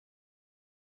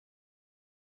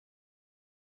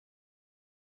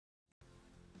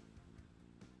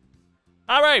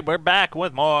Alright, we're back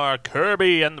with more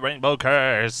Kirby and the Rainbow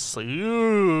Curse.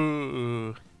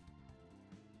 Ooh.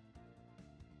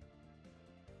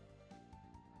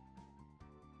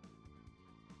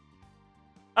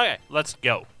 Okay, let's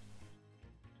go.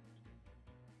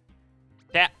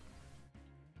 Tap.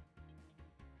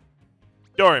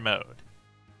 Story mode.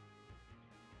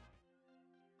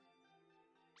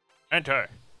 Enter.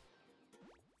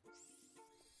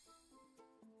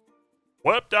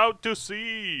 Swept out to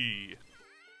sea.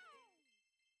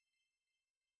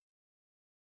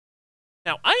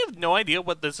 Now, I have no idea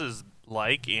what this is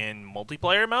like in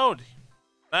multiplayer mode.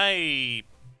 I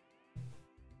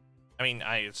mean,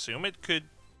 I assume it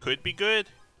could be good.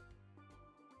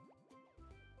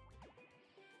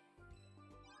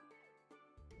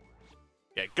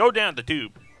 Yeah, go down the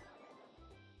tube.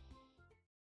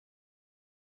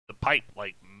 The pipe,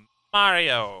 like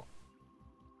Mario.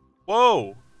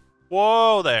 Whoa.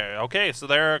 Whoa there. Okay, so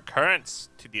there are currents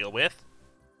to deal with.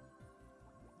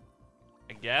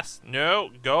 I guess. No,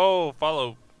 go.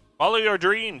 Follow your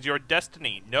dreams, your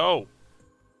destiny. No.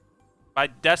 By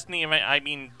destiny, I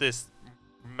mean this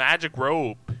magic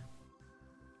rope.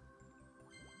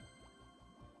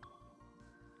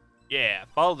 Yeah,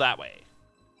 follow that way.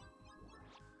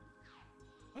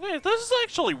 Okay, this is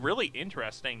actually really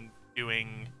interesting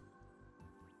doing...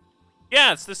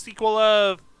 Yeah, it's the sequel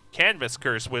of Canvas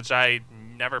Curse, which I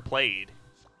never played.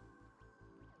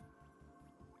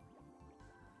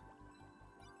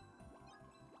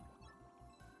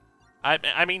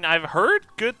 I mean, I've heard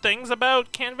good things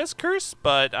about Canvas Curse,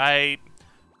 but I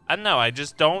don't know, I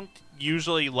just don't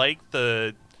usually like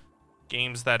the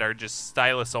games that are just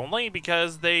stylus only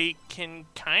because they can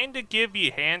kind of give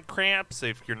you hand cramps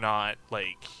if you're not,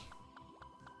 like,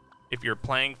 if you're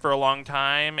playing for a long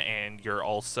time and you're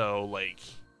also, like,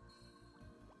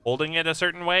 holding it a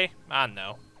certain way. I don't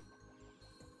know.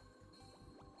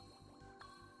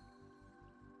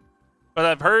 But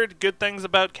I've heard good things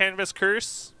about Canvas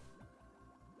Curse,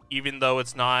 even though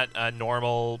it's not a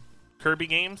normal Kirby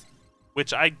game,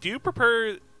 which I do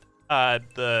prefer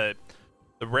the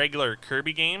regular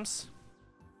Kirby games.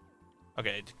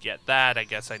 Okay, to get that, I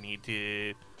guess I need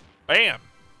to... Bam!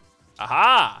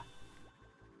 Aha!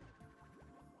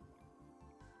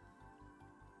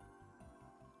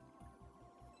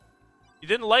 You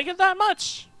didn't like it that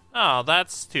much? Oh,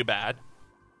 that's too bad.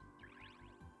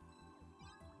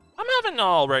 I'm having an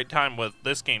alright time with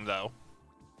this game, though.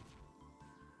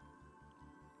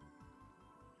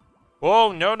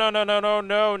 Whoa,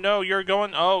 no, you're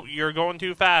going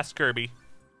too fast, Kirby.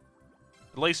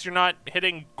 At least you're not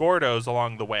hitting Gordos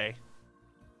along the way.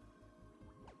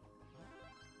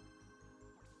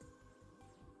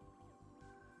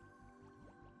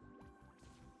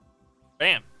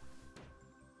 Bam.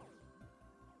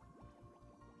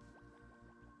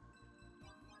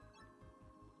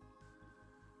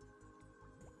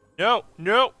 No.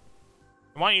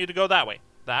 I want you to go that way.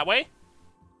 That way?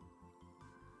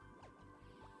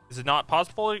 Is it not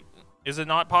possible? Is it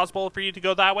not possible for you to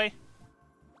go that way?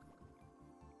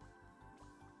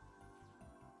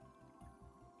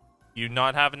 You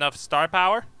not have enough star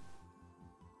power?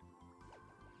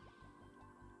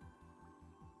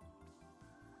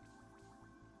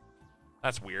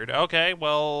 That's weird. Okay,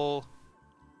 well...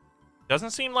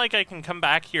 Doesn't seem like I can come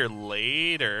back here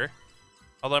later.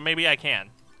 Although maybe I can.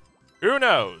 Who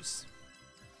knows?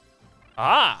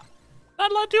 Ah!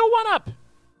 That led to a 1-up!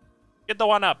 Get the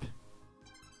 1-up.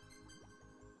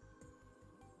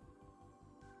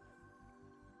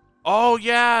 Oh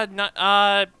yeah,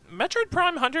 Metroid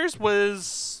Prime Hunters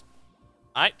was...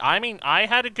 I mean, I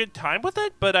had a good time with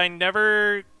it, but I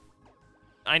never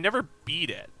beat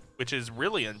it, which is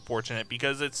really unfortunate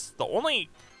because it's the only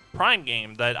Prime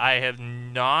game that I have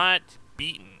not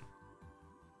beaten.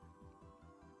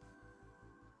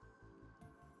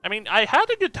 I mean, I had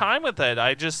a good time with it.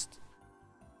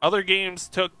 Other games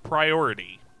took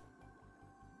priority.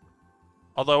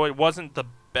 Although it wasn't the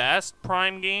best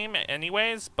Prime game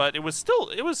anyways, but it was still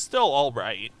all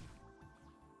right.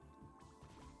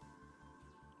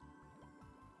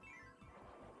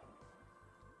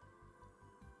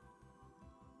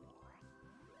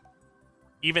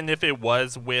 Even if it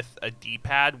was with a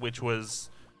D-pad, which was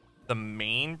the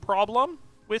main problem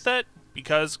with it,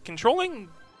 because controlling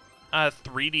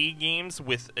 3D games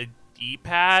with a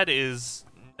D-pad is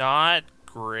not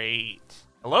great.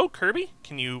 Hello, Kirby?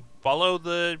 Can you follow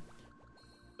the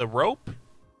rope?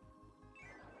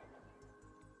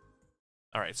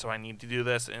 Alright, so I need to do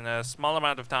this in a small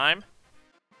amount of time.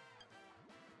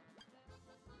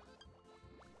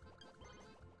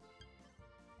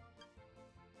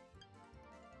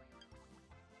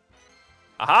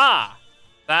 Aha!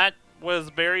 That was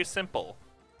very simple.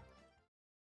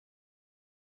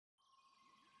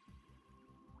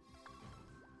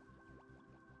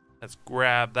 Let's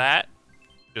grab that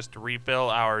just to refill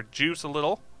our juice a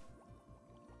little.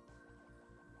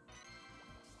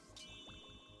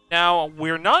 Now,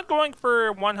 we're not going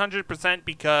for 100%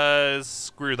 because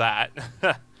screw that.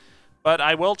 But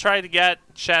I will try to get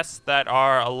chests that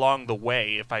are along the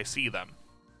way if I see them.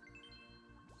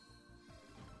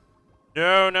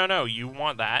 No, no, no, you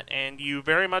want that, and you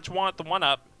very much want the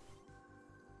 1-up.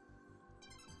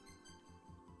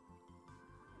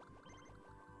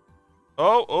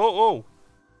 Oh, oh,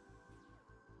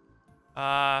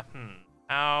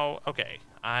 oh. Okay,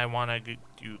 I want to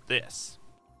do this.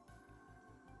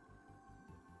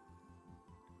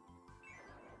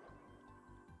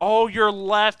 Oh, you're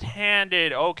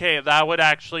left-handed. Okay, that would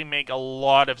actually make a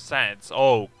lot of sense.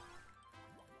 Oh.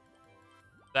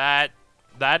 That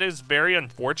is very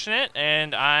unfortunate,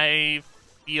 and I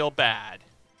feel bad.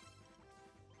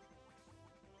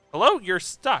 Hello? You're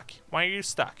stuck. Why are you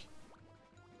stuck?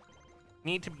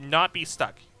 You need to not be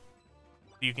stuck.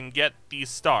 You can get these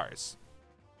stars.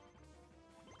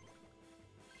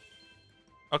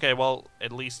 Okay, well,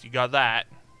 at least you got that.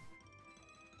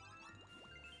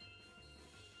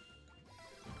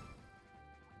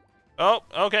 Oh,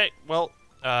 okay. Well,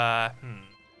 oh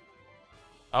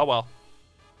well.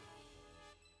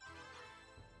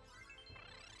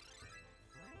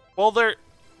 Well,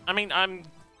 I mean, I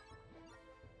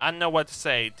don't know what to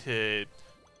say to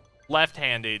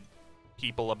left-handed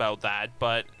people about that,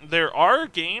 but there are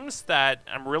games that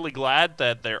I'm really glad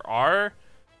that there are,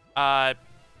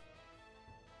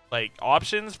 like,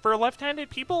 options for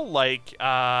left-handed people, like,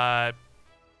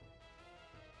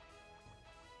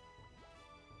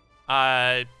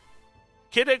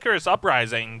 Kid Icarus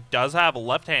Uprising does have a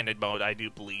left-handed mode, I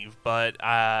do believe, but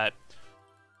I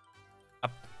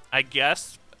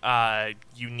guess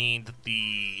you need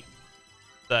the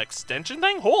extension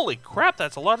thing. Holy crap,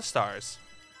 that's a lot of stars.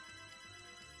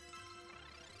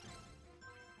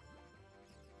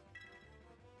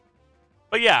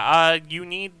 But yeah, you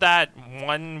need that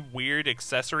one weird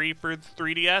accessory for the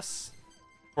 3DS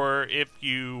for if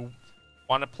you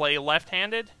want to play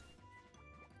left-handed.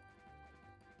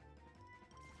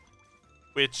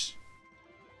 Which,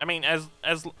 I mean, as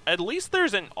at least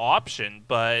there's an option,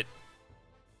 but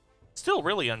still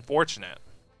really unfortunate.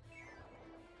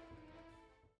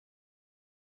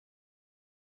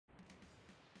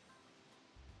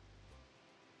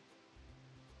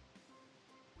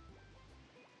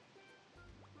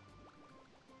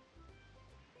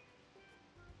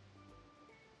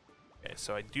 Okay,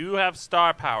 so I do have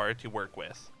star power to work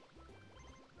with.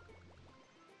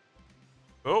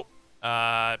 Oh,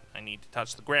 I need to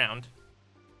touch the ground.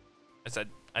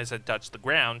 I said touch the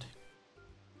ground.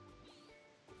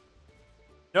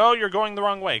 No, you're going the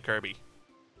wrong way, Kirby.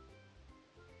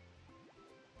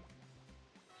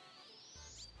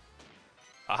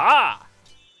 Aha!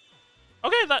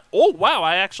 Okay, oh wow,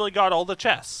 I actually got all the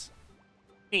chests.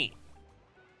 Neat.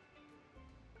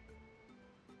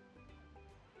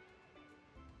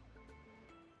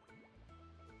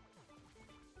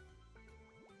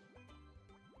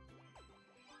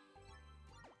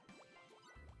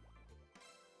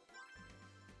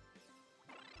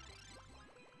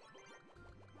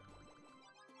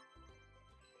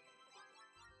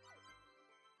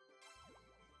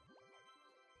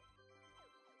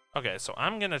 Okay, so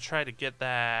I'm gonna try to get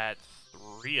that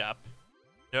 3-up.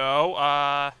 No,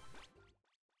 a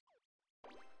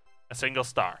single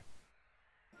star.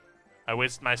 I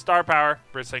wasted my star power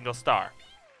for a single star.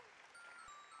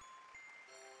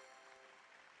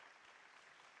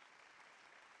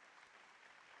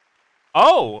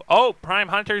 Oh, Prime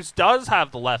Hunters does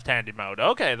have the left-handed mode.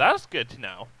 Okay, that's good to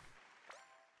know.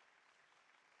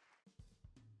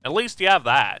 At least you have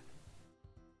that.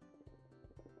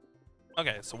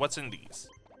 Okay, so what's in these?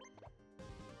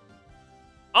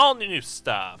 All new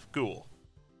stuff. Cool.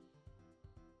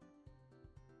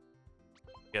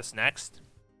 Guess next.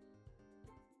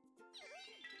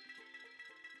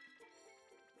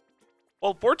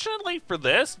 Well, fortunately for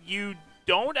this, you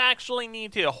don't actually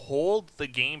need to hold the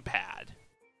gamepad,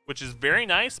 which is very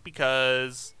nice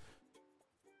because,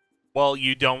 well,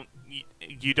 you don't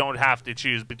have to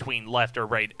choose between left or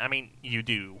right. I mean, you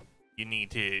do. You need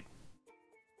to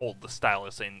hold the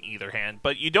stylus in either hand,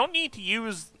 but you don't need to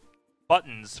use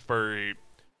buttons for,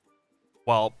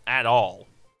 well, at all.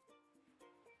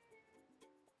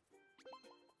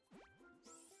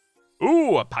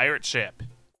 Ooh, a pirate ship.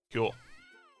 Cool.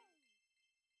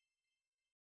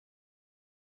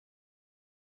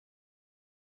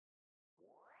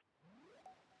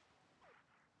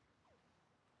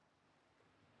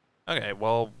 Okay,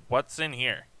 well, what's in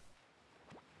here?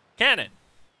 Cannon.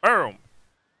 Boom.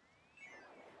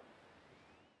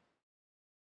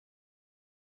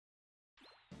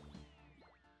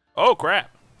 Oh,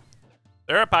 crap.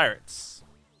 There are pirates.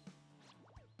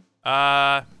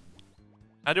 How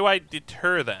do I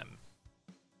deter them?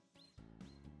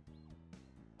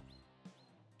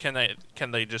 Can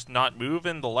they just not move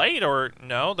in the light, or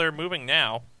no, they're moving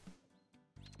now.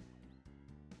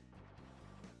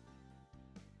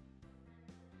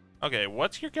 Okay,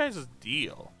 what's your guys'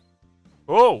 deal?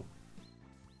 Oh!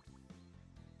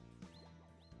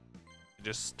 It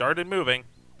just started moving.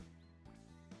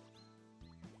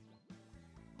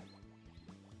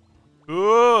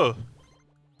 Ooh!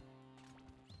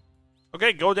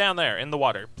 Okay, go down there in the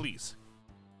water, please.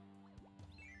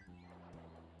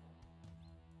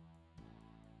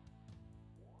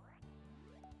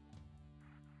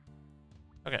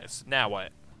 Okay, so now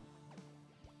what?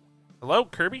 Hello,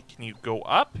 Kirby? Can you go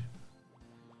up?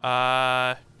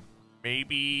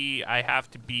 Maybe I have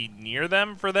to be near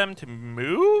them for them to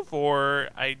move, or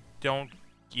I don't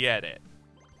get it.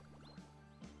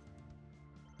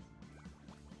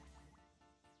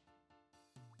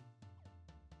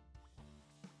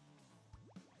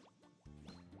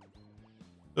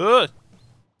 Ugh!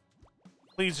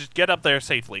 Please just get up there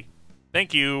safely.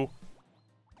 Thank you.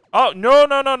 Oh, no,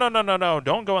 no, no, no, no, no, no.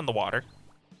 Don't go in the water.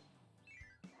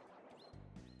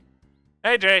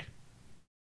 Hey, Jay.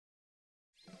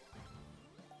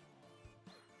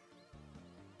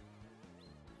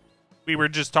 We were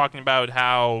just talking about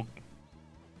how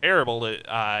terrible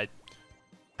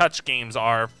touch games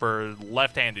are for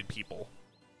left-handed people.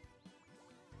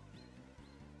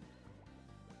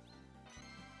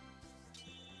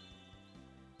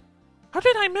 How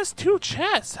did I miss 2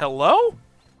 chests? Hello?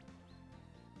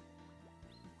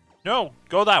 No,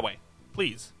 go that way.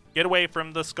 Please, get away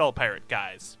from the skull pirate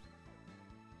guys.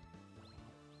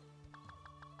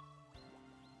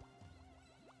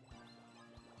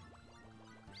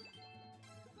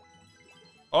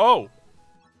 Oh!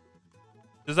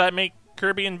 Does that make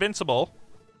Kirby invincible?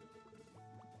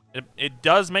 It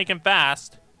does make him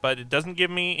fast, but it doesn't give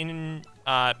me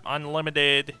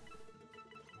unlimited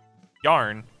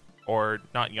yarn. Or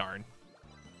not yarn.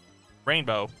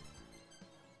 Rainbow.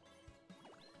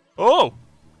 Oh!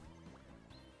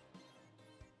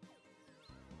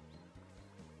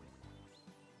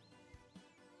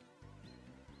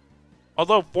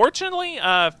 Although, fortunately,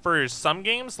 for some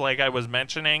games, like I was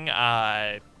mentioning,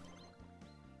 oh,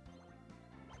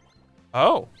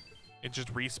 it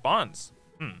just respawns.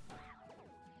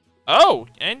 Oh,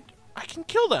 and I can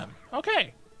kill them.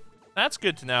 Okay, that's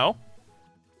good to know.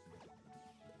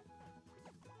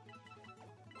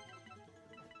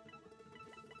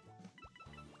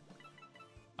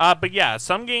 But yeah,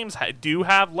 some games do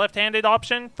have left-handed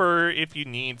option for if you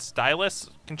need stylus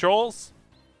controls.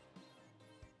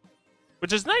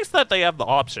 Which is nice that they have the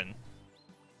option.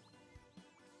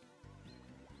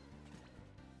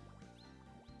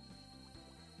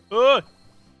 Ugh.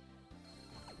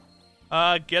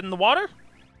 Get in the water?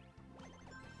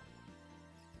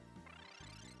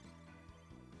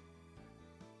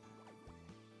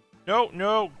 No,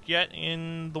 no, get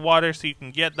in the water so you can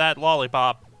get that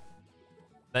lollipop.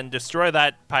 Then destroy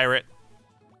that pirate.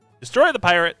 Destroy the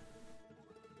pirate.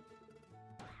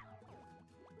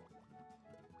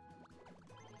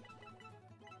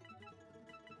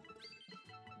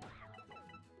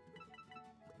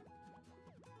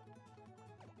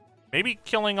 Maybe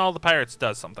killing all the pirates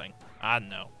does something. I don't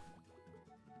know.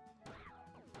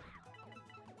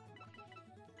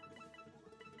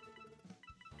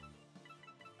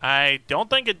 I don't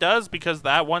think it does because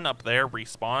that one up there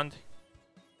respawned.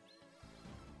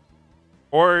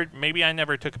 Or maybe I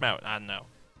never took him out. I don't know.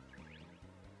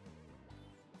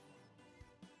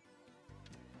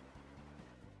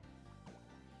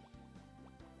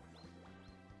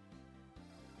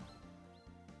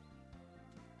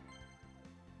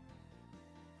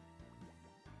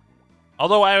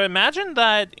 Although I imagine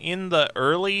that in the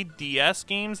early DS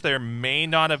games, there may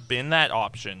not have been that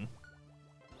option.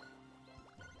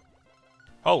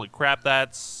 Holy crap,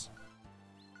 that's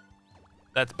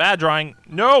bad drawing.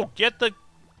 No, get the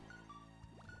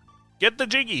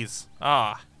jiggies.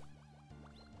 Ah.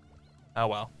 Oh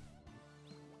well.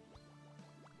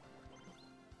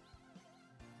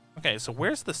 Okay, so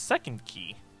where's the second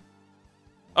key?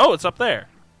 Oh, it's up there.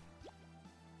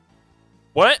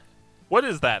 What? What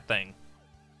is that thing?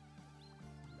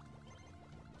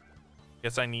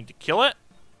 Guess I need to kill it?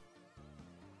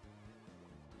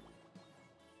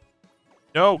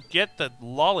 No, get the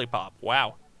lollipop.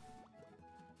 Wow.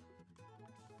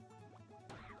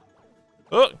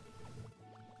 Oh.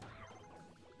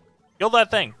 Kill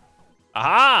that thing.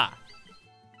 Aha!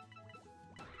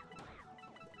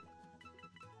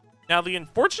 Now, the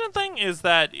unfortunate thing is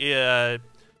that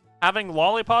having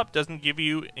Lollipop doesn't give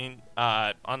you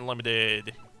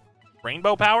unlimited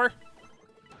rainbow power,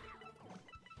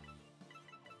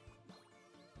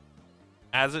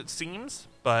 as it seems,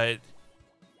 but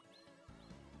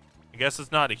I guess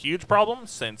it's not a huge problem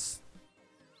since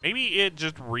maybe it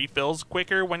just refills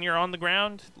quicker when you're on the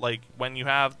ground, like when you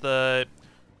have the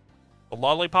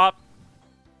Lollipop.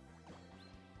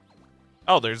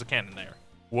 Oh, there's a cannon there.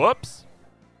 Whoops.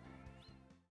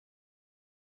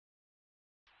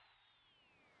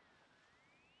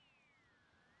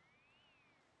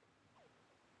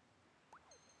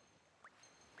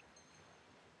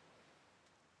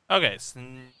 Okay, so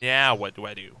now what do?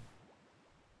 I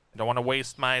don't want to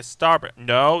waste my star.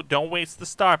 No, don't waste the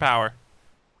star power.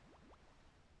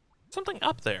 Something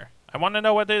up there. I want to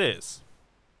know what it is.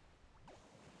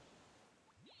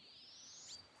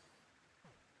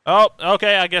 Oh,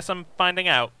 okay, I guess I'm finding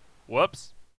out.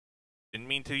 Whoops. Didn't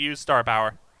mean to use star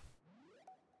power.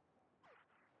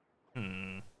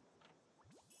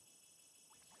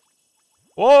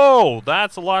 Whoa,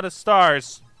 that's a lot of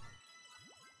stars.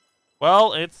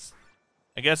 Well,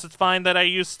 I guess it's fine that I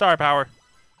use star power.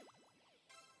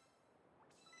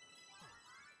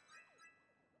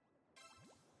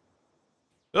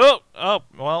 Oh,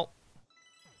 well.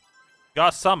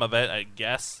 Got some of it, I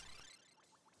guess.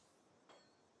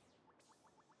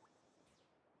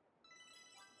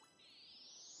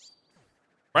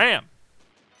 Bam!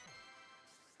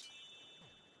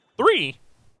 3?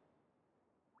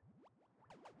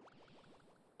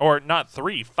 Or not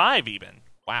 3, 5 even.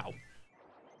 Wow.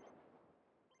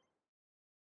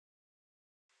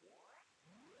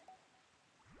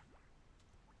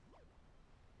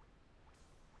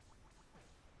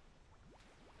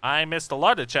 I missed a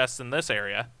lot of chests in this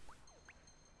area.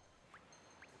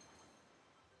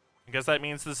 I guess that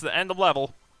means this is the end of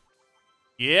level.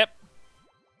 Yep.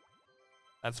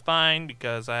 That's fine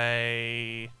because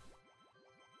I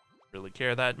really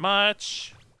care that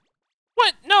much.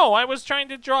 What? No, I was trying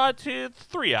to draw to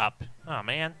 3 up. Oh,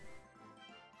 man.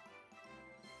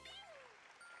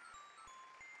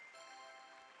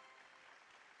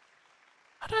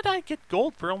 How did I get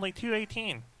gold for only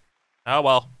 218? Oh,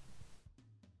 well.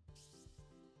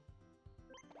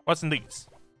 What's in these?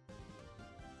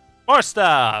 More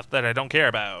stuff that I don't care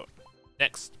about.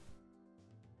 Next.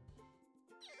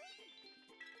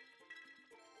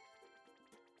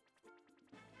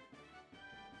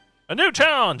 A new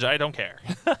challenge! I don't care.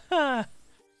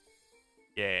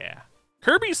 Yeah.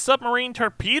 Kirby's submarine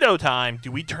torpedo time.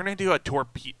 Do we turn into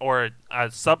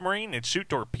a submarine and shoot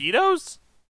torpedoes?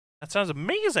 That sounds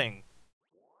amazing.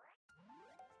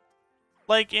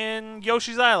 Like in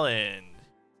Yoshi's Island.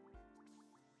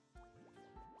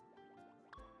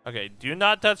 Okay, do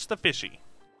not touch the fishy.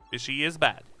 Fishy is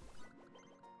bad.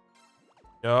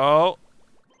 No.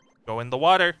 Go in the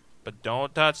water, but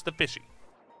don't touch the fishy.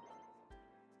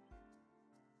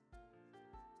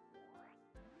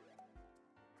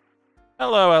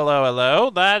 Hello, hello, hello.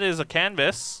 That is a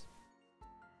canvas.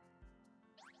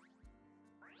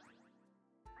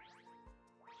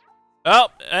 Oh,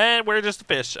 and we're just a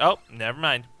fish. Oh, never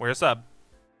mind. We're a sub.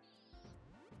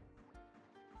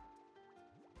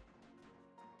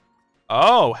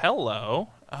 Oh, hello.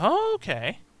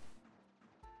 Okay.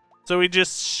 So he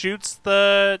just shoots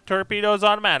the torpedoes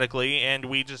automatically, and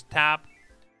we just tap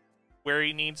where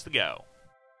he needs to go.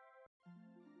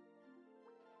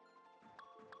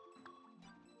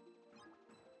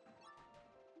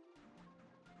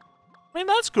 I mean,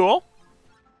 that's cool.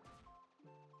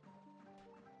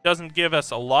 Doesn't give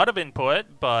us a lot of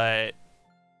input, but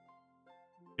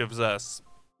gives us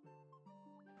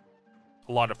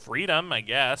a lot of freedom, I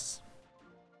guess.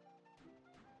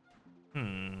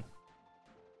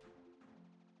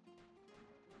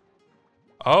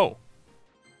 Oh.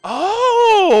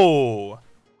 Oh!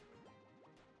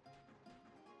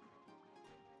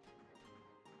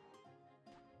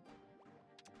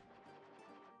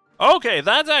 Okay,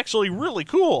 that's actually really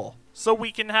cool. So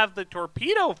we can have the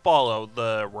torpedo follow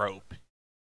the rope.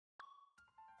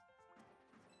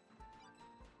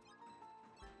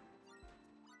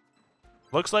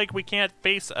 Looks like we can't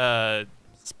face a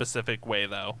specific way,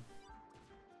 though.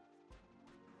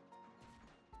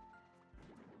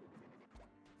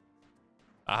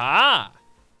 Aha!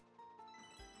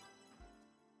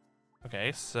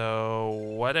 Okay, so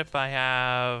what if I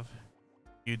have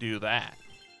you do that?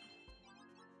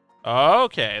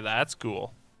 Okay, that's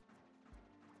cool.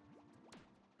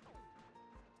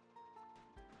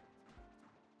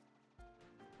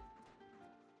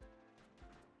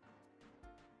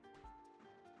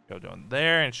 Go down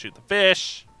there and shoot the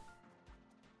fish.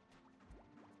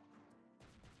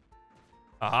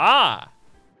 Aha!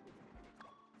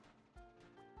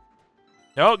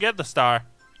 No, get the star.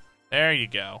 There you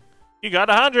go. You got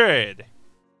 100.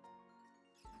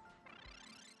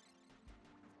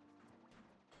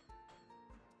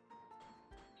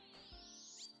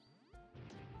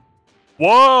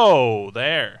 Whoa,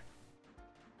 there.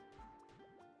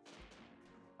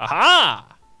 Aha!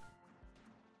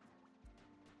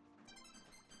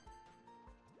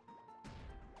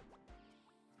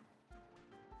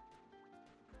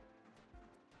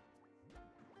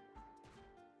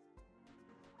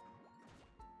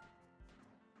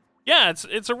 Yeah,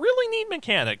 it's a really neat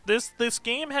mechanic. This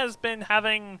game has been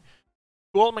having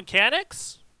cool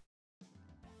mechanics.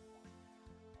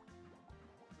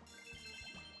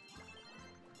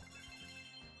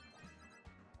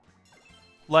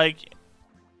 Like,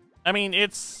 I mean,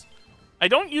 I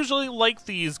don't usually like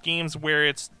these games where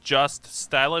it's just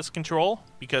stylus control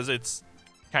because it's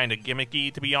kind of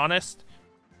gimmicky, to be honest.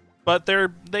 But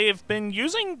they've been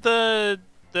using the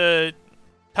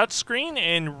touchscreen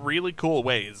in really cool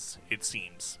ways, it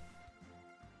seems.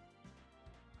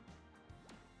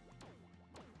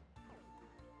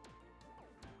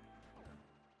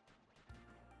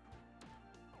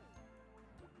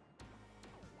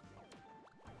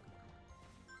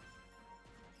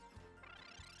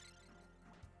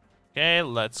 Okay,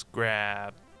 let's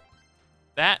grab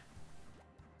that.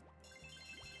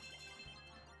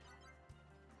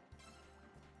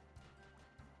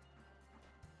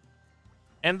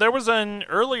 And there was an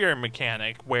earlier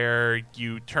mechanic where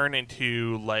you turn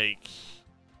into like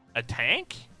a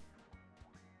tank,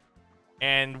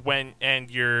 and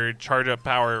your charge up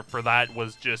power for that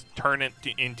was just turn it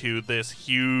into this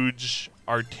huge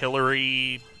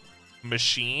artillery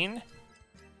machine.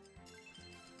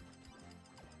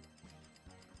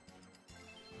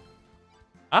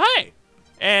 Hi,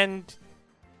 and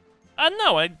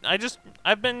no,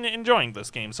 I've been enjoying this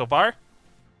game so far.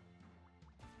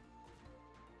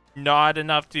 Not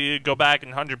enough to go back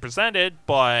and 100% it,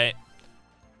 but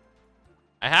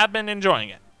I have been enjoying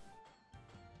it.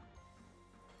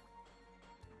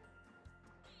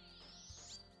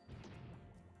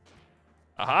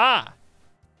 Aha!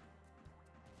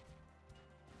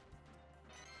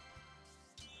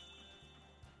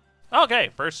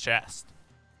 Okay, first chest.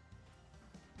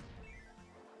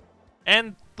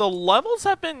 And the levels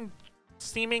have been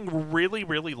seeming really,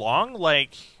 really long.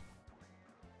 Like,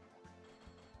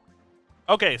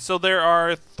 okay, so there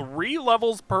are 3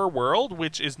 levels per world,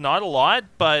 which is not a lot,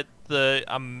 but the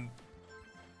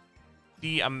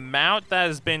amount that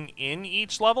has been in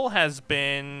each level has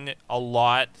been a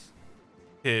lot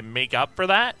to make up for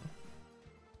that.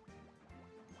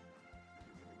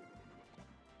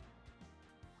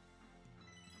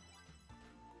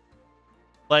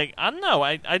 Like, I don't know,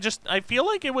 I feel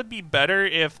like it would be better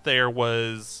if there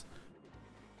was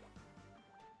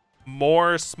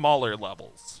more smaller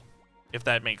levels, if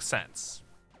that makes sense.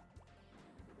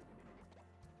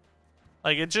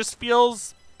 Like, it just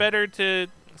feels better to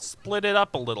split it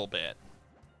up a little bit.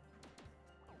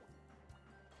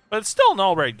 But it's still an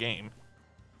alright game.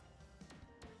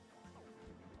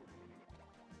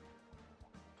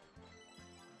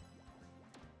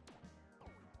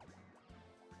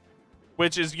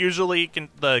 Which is usually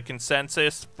the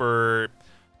consensus for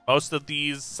most of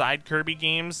these side Kirby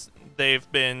games.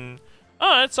 They've been,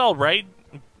 oh, it's alright.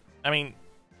 I mean,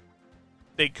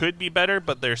 they could be better,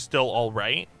 but they're still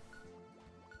alright.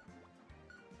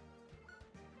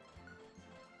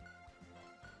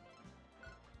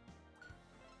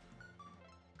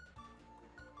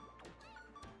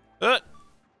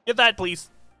 Get that, please.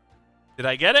 Did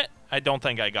I get it? I don't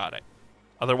think I got it.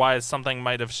 Otherwise, something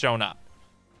might have shown up.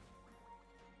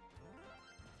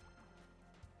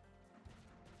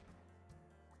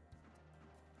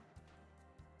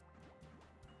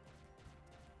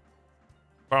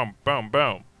 Boom, boom,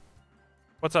 boom.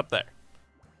 What's up there?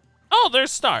 Oh,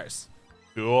 there's stars.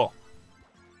 Cool.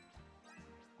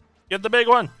 Get the big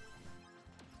one.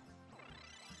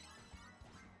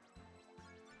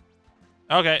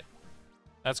 Okay.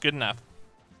 That's good enough.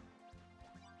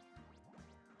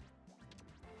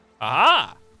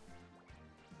 Aha!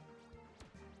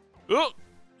 Ooh!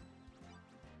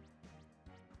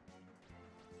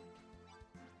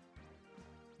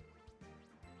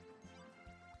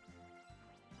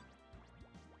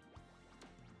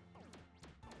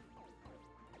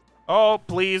 Oh,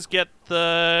 please get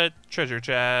the treasure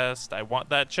chest. I want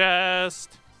that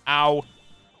chest. Ow.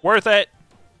 Worth it.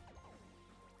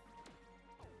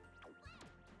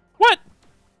 What?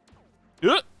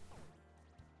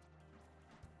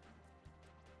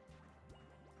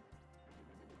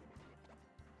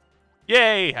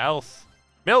 Yay, health.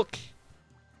 Milk.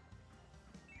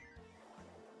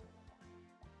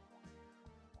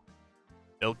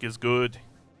 Milk is good.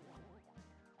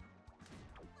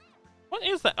 What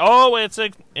is that? Oh,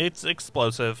 it's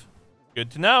explosive. Good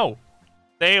to know.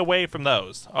 Stay away from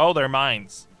those. Oh, they're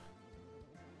mines.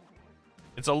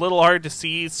 It's a little hard to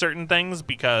see certain things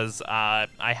because I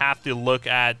have to look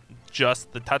at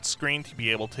just the touch screen to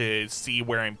be able to see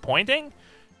where I'm pointing.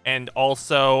 And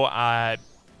also,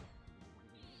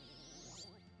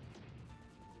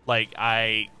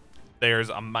 there's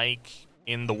a mic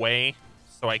in the way,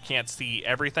 so I can't see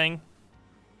everything.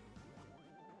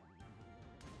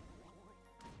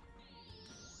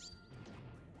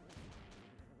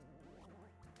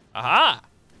 Aha!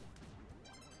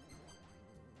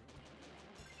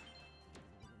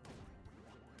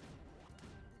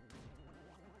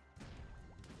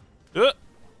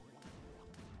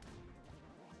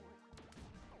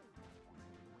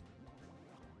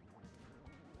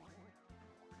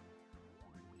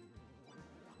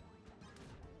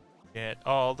 Get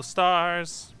all the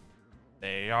stars.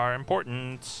 They are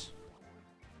important.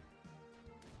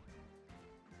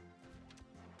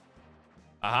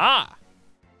 Aha!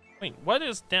 Wait, what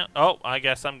is down? Oh, I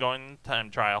guess I'm going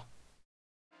time trial.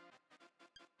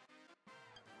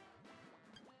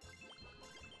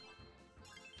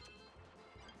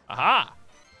 Aha!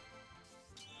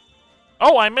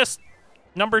 Oh, I missed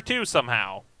number 2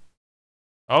 somehow.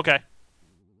 Okay.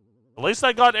 At least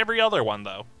I got every other one,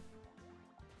 though.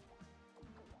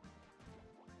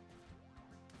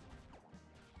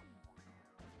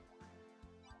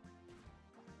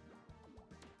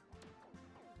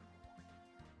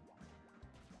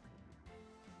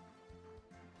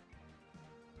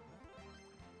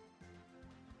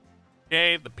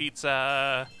 Okay, the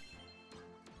pizza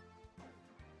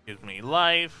gives me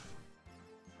life,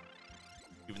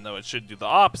 even though it should do the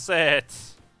opposite.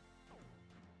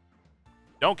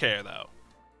 Don't care, though.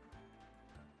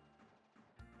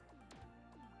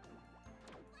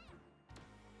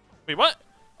 Wait, what?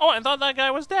 Oh, I thought that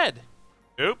guy was dead.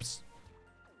 Oops.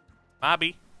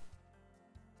 Mobby.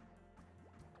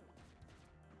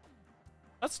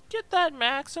 Let's get that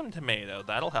Maxim tomato.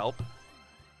 That'll help.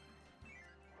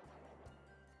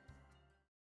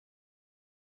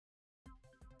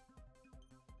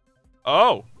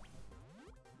 Oh.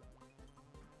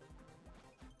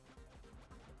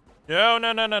 No,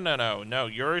 no, no, no, no, no. No,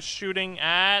 you're shooting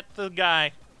at the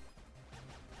guy.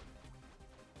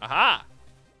 Aha.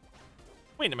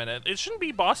 Wait a minute. It shouldn't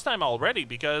be boss time already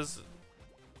because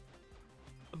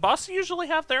the bosses usually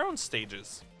have their own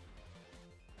stages.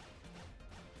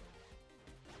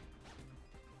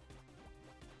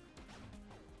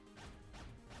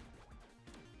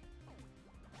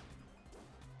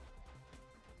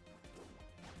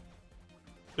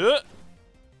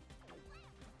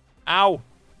 Ow.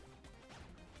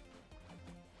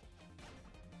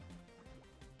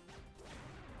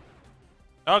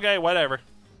 Okay, whatever.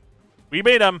 We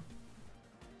beat him.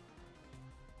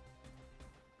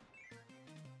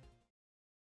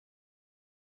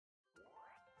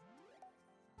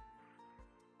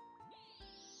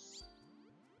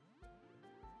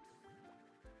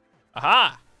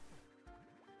 Aha.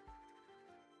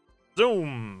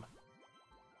 Zoom.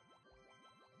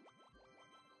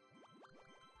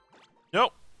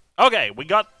 Nope. Okay, we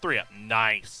got 3 up.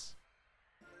 Nice.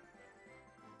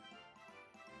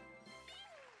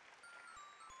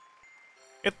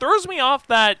 It throws me off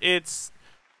that it's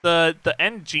the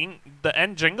end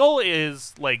jingle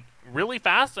is like really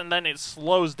fast and then it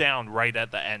slows down right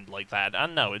at the end like that. I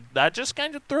don't know. That just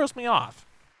kind of throws me off.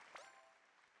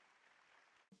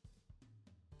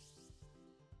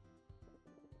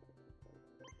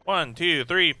 One, two,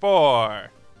 three, 4.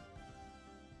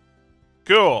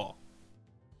 Cool.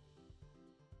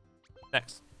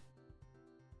 Next.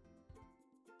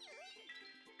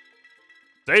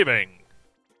 Saving.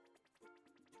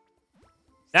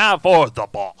 Now for the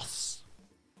boss.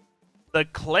 The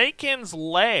Claykin's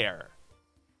Lair.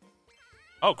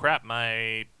 Oh crap,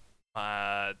 the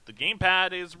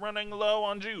gamepad is running low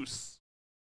on juice.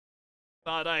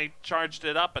 Thought I charged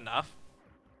it up enough.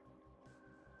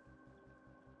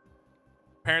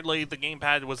 Apparently the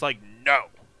gamepad was like, no.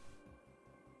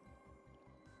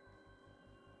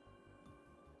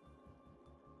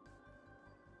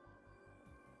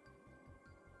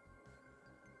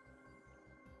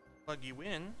 Plug you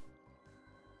in.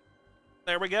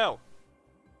 There we go.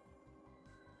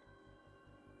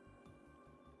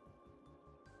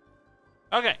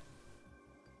 Okay.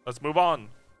 Let's move on.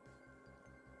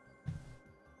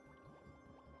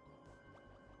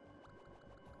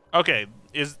 Okay,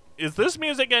 is is this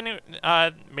music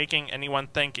making anyone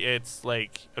think it's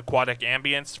like aquatic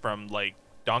ambience from like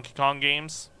Donkey Kong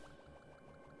games?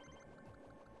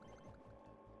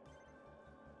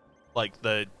 Like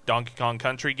the Donkey Kong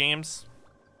Country games?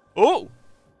 Oh!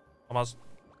 Almost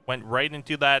went right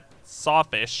into that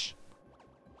sawfish.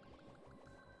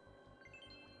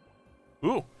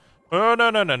 Ooh. Oh, no,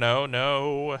 no, no, no,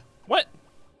 no. What?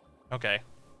 Okay.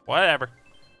 Whatever.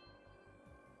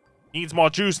 Needs more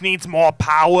juice, needs more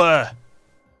power.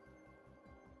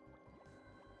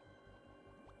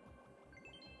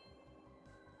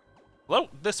 Hello,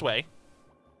 this way.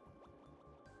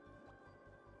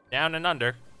 Down and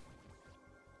under.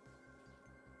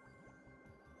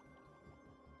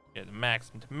 Get the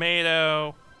maximum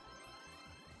tomato.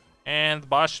 And the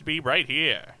boss should be right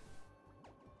here.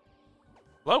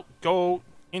 Hello, go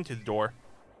into the door.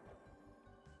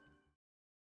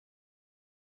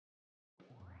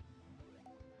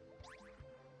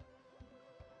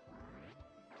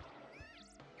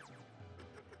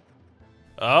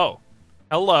 Oh.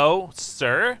 Hello,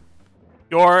 sir.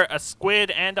 You're a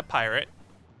squid and a pirate.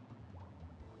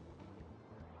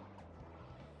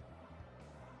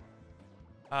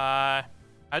 How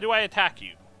do I attack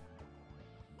you?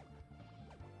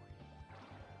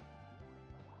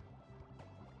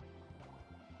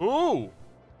 Ooh.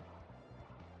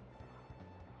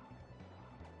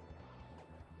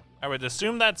 I would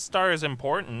assume that star is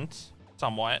important,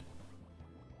 somewhat.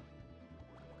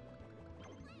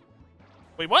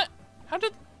 Wait, what? How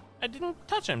did... I didn't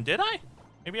touch him, did I?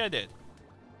 Maybe I did.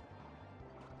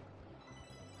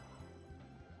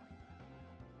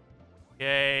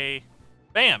 Yay.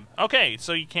 Bam! Okay,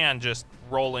 so you can just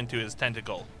roll into his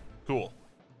tentacle. Cool.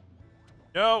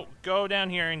 No, go down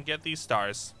here and get these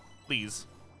stars. Please.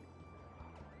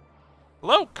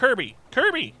 Hello, Kirby!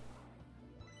 Kirby!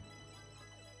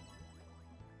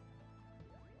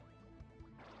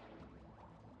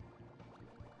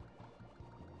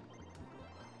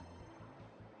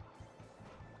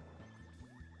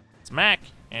 Smack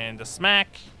and a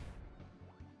smack.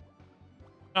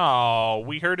 Oh,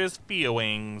 we hurt his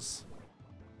feelings.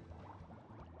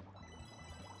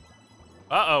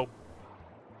 Uh-oh.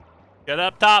 Get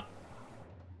up top.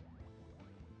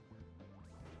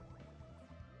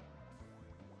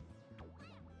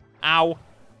 Ow.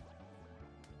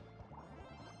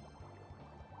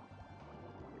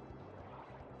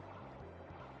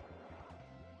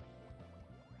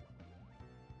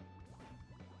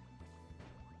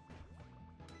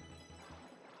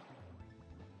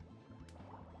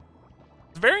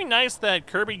 It's very nice that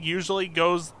Kirby usually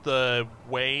goes the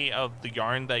way of the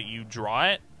yarn that you draw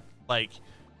it. Like,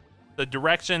 the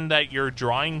direction that you're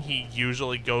drawing, he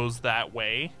usually goes that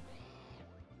way.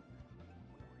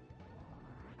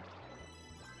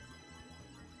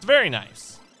 It's very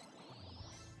nice.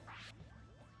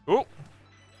 Ooh.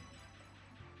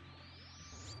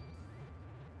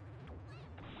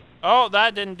 Oh,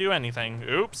 that didn't do anything.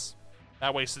 Oops.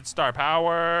 That wasted star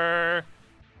power.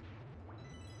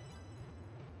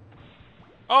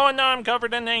 Oh, and now I'm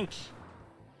covered in ink.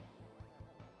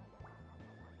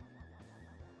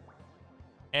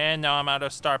 And now I'm out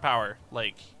of star power.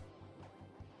 Like,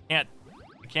 I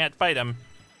can't fight him.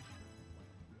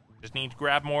 Just need to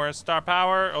grab more star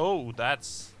power. Oh,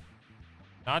 that's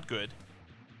not good.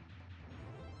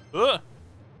 Ugh.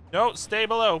 No, stay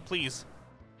below, please.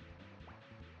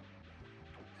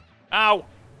 Ow.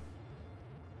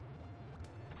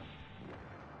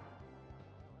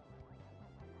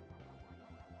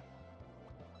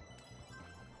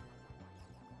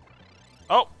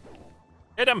 Oh,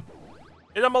 hit him.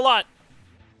 Hit him a lot.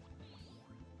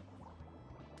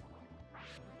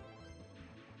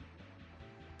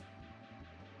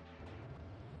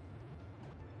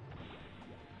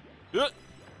 Ugh.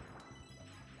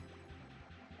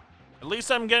 At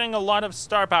least I'm getting a lot of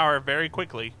star power very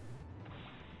quickly.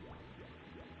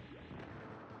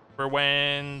 For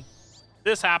when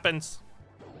this happens.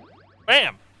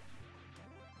 Bam!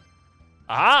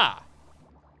 Aha!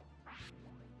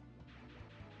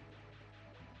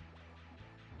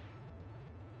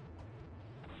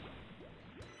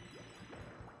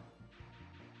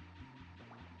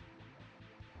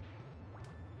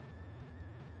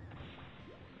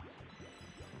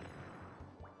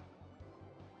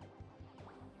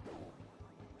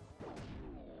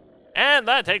 And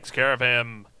that takes care of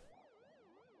him.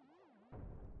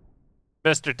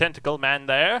 Mr. Tentacle Man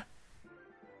there.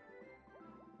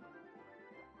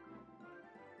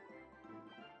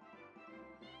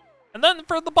 And then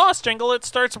for the boss jingle, it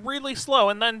starts really slow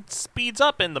and then speeds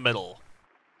up in the middle.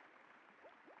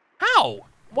 How?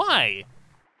 Why?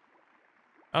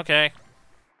 Okay.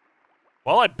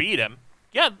 Well, I beat him.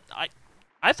 yeah,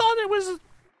 I thought it was a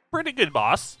pretty good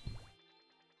boss.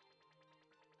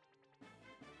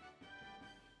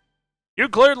 You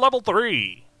cleared level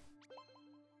 3.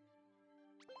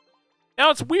 Now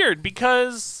it's weird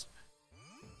because,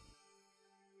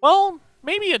 well,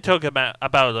 maybe it took about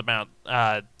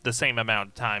the same amount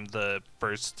of time the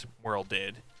first world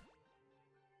did.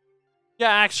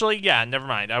 Yeah, actually, yeah, never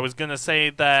mind. I was gonna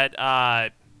say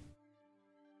that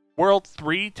World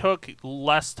 3 took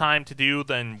less time to do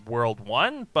than World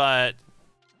 1, but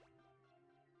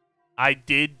I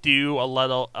did do a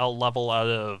level out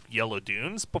of Yellow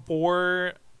Dunes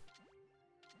before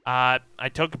I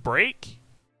took a break,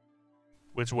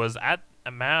 which was at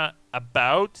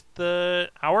about the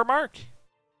hour mark.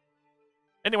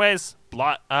 Anyways,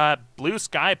 Blue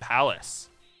Sky Palace.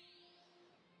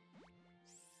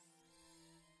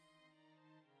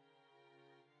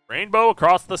 Rainbow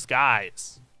across the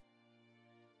skies.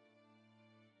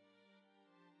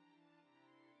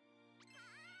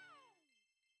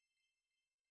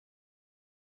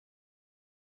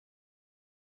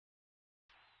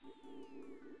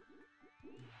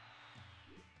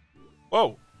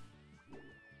 Whoa.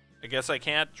 I guess I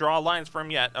can't draw lines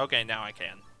from yet. Okay, now I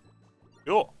can.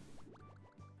 Cool.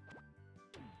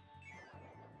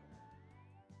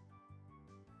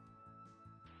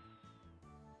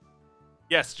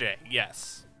 Yes, Jay,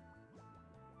 yes.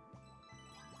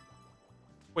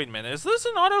 Wait a minute, is this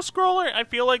an auto-scroller? I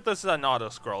feel like this is an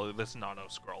auto-scroller. This is an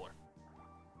auto-scroller.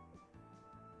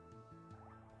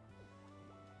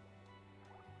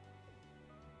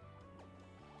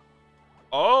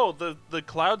 Oh, the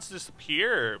clouds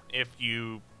disappear if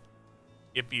you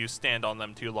stand on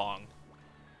them too long.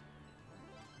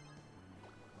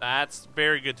 That's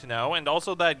very good to know. And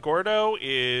also that Gordo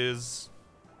is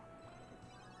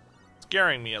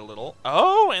scaring me a little.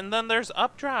 Oh, and then there's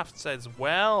updrafts as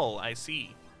well. I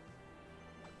see.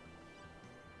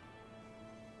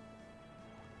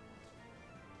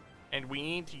 And we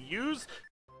need to use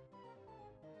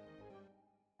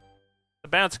the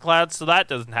bounce clouds so that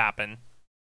doesn't happen.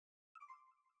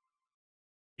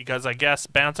 Because I guess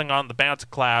bouncing on the bounce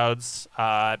clouds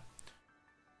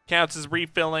counts as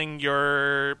refilling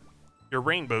your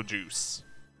rainbow juice.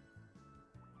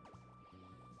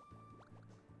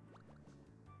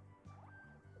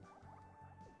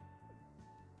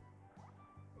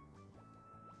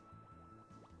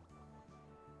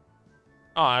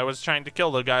 Oh, I was trying to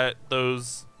kill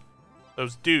those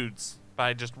dudes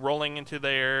by just rolling into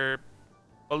their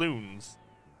balloons.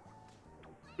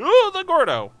 Ooh, the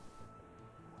Gordo!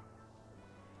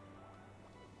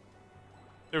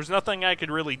 There was nothing I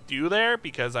could really do there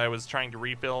because I was trying to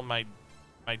refill my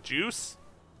juice.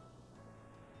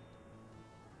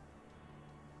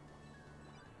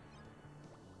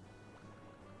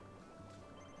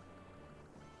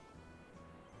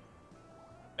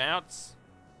 Bounce.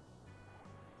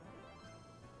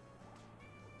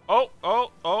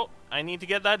 Oh, I need to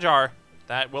get that jar.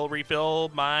 That will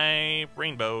refill my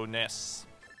rainbowness.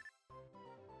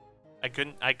 I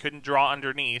couldn't draw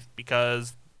underneath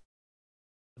because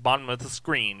the bottom of the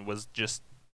screen was just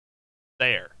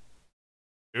there.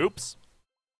 Oops.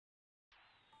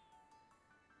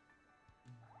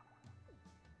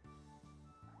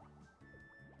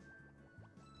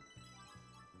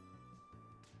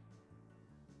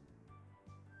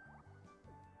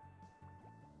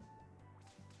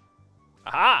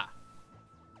 Aha!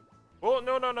 Oh,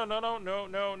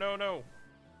 no.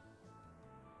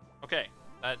 Okay,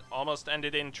 that almost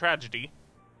ended in tragedy.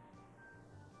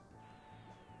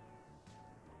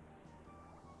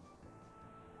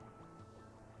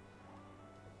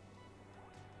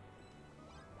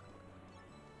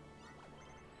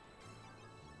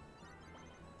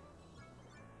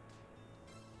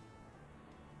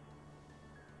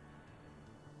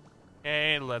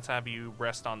 Okay, let's have you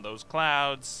rest on those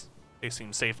clouds. They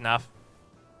seem safe enough.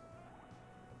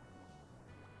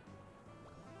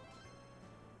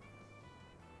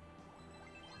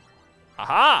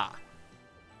 Aha!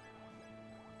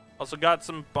 Also got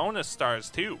some bonus stars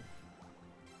too.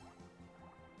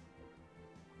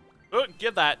 Oh,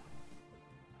 get that.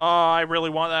 Oh, I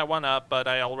really want that one up, but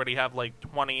I already have like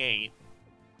 28.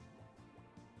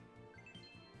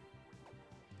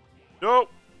 No!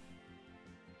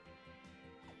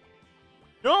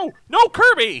 No! No,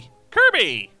 Kirby!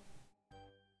 Kirby!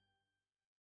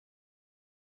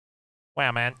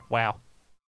 Wow, man. Wow.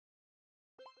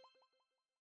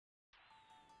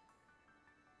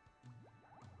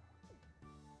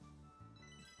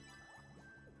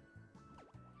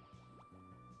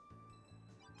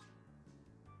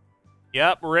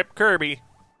 Yep, rip Kirby.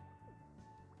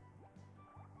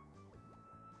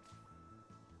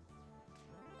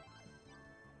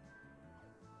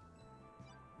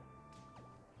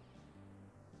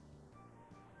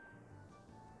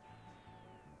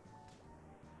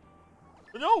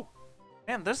 No!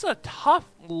 Man, this is a tough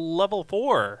level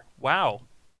 4. Wow.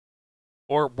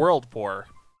 Or world 4.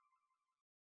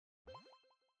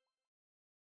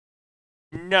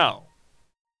 No.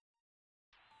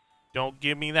 Don't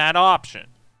give me that option.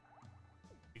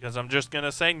 Because I'm just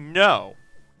gonna say no.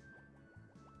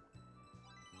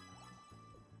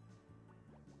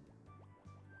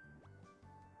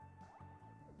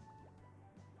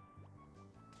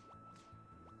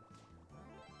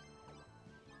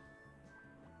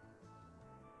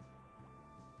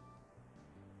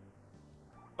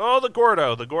 Oh, the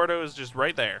Gordo. The Gordo is just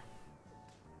right there.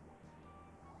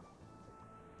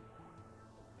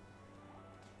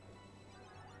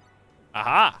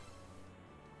 Aha!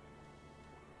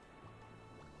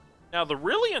 Now, the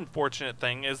really unfortunate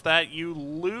thing is that you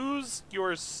lose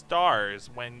your stars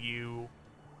when you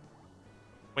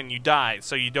die,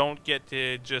 so you don't get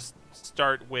to just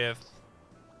start with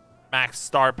max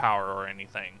star power or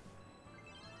anything.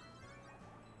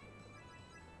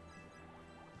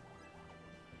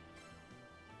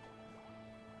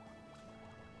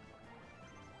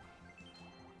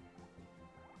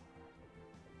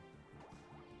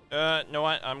 Know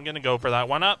what? I'm gonna go for that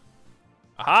one up.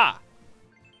 Aha!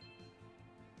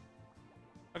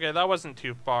 Okay, that wasn't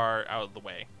too far out of the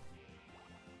way.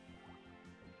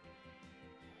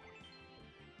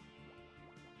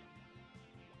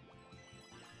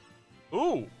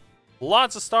 Ooh!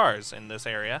 Lots of stars in this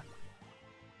area.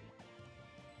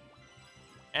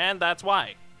 And that's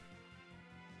why.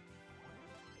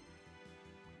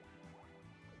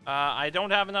 I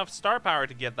don't have enough star power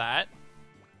to get that.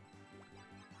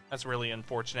 That's really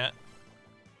unfortunate.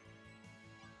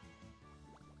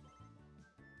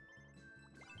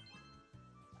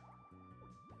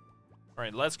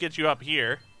 Alright, let's get you up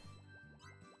here.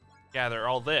 Gather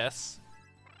all this.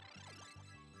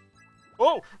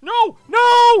 Oh, no!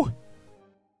 No!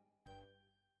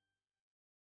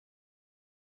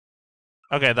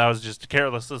 Okay, that was just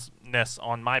carelessness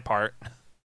on my part.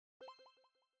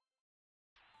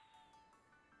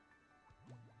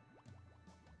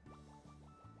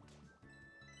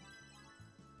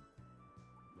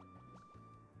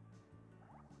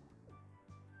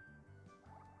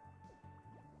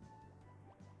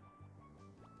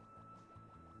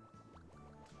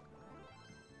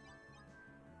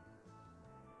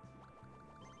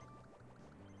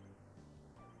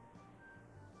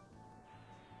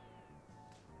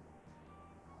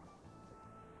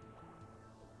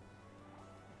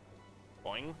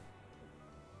 Boing.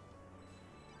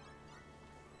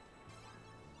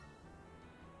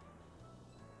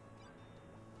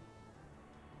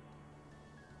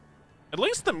 At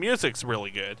least the music's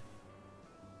really good.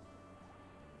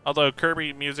 Although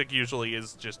Kirby music usually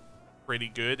is just pretty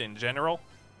good in general.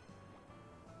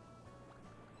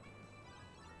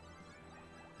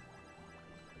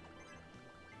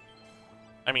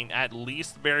 I mean, at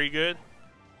least very good.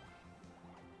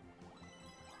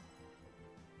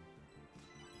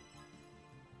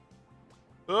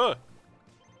 Ugh.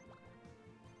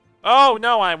 Oh,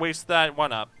 no, I wasted that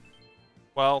one up.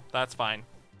 Well, that's fine.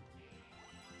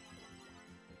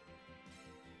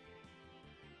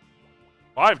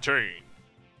 Five chain.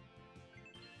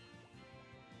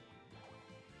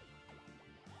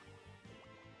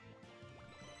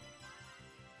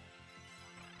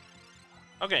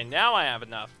 Okay, now I have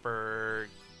enough for...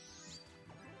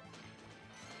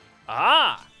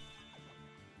 Ah!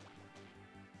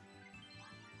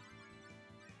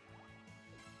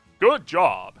 Good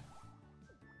job.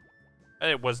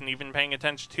 I wasn't even paying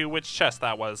attention to which chest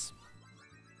that was.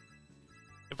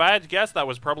 If I had to guess, that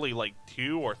was probably like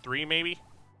 2 or 3 maybe.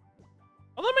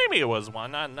 Although maybe it was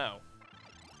 1, I don't know.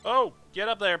 Oh, get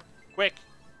up there, quick.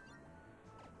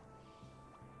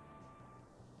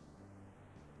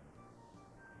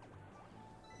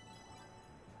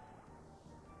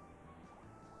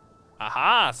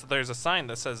 Aha, so there's a sign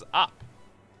that says up.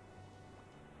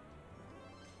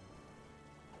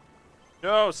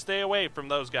 No, stay away from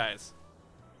those guys.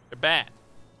 They're bad.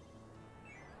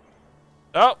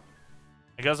 Oh,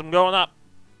 I guess I'm going up.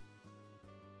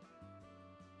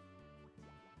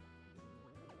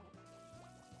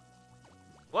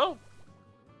 Hello?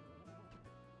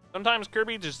 Sometimes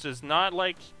Kirby just does not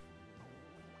like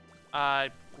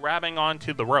grabbing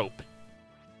onto the rope.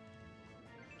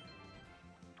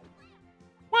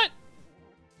 What?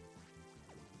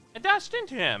 I dashed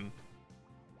into him.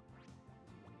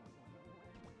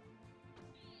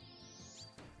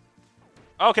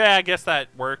 Okay, I guess that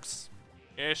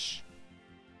works-ish.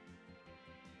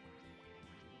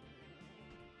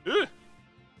 Ugh.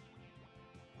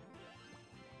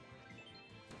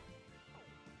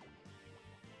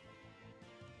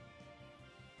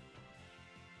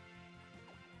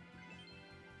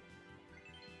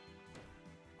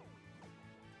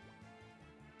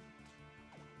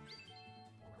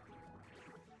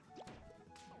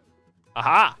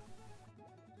 Aha!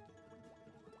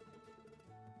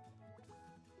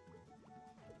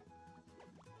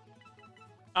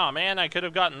 Oh man, I could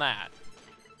have gotten that.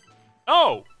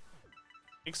 Oh!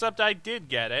 Except I did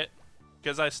get it,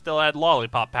 because I still had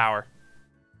lollipop power.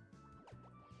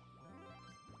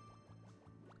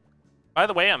 By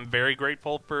the way, I'm very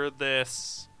grateful for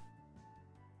this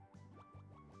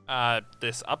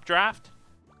this updraft,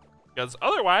 because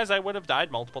otherwise I would have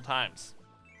died multiple times.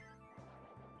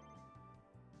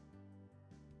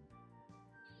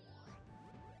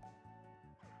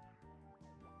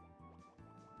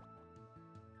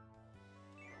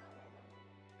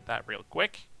 Get that real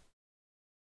quick.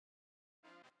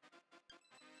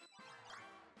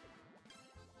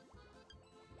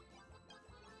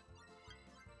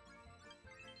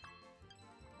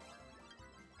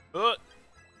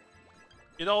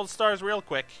 Get all the stars real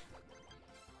quick.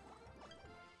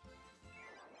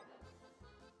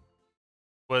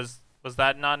 Was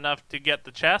that not enough to get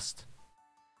the chest?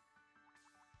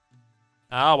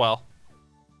 Ah, well.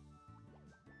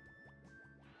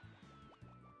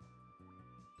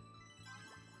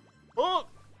 Oh!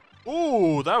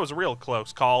 Ooh, that was a real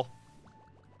close call.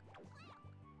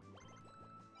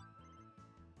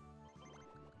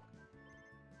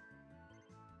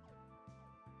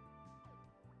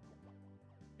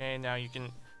 Okay, now you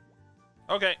can...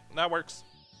 Okay, that works.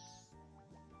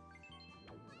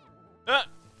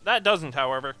 That doesn't,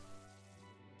 however.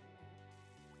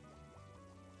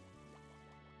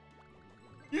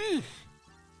 Eesh.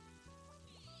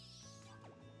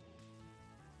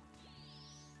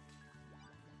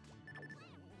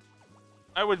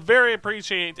 I would very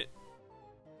appreciate it.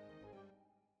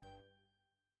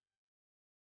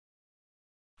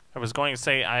 I was going to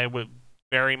say I would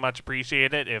very much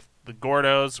appreciate it if the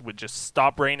Gordos would just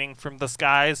stop raining from the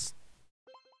skies.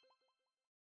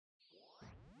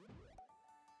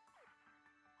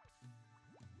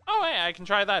 Oh, hey, I can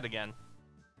try that again.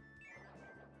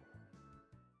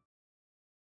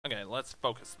 Okay, let's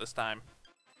focus this time.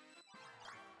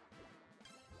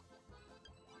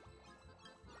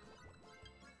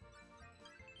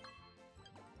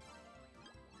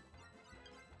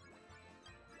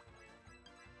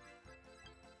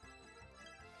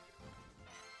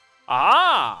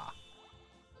 Ah!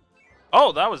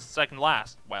 Oh, that was second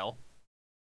last. Well.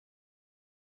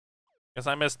 Guess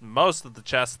I missed most of the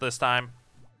chests this time.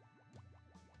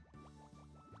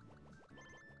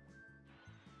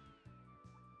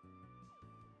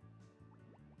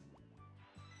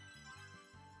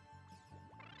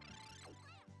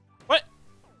 What?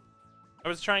 I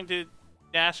was trying to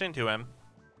dash into him,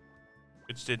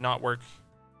 which did not work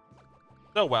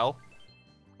so well.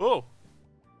 Oh.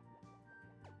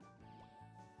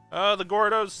 Oh, the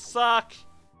Gordos suck.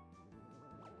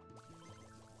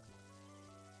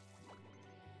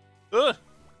 Ugh.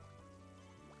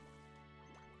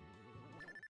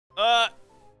 I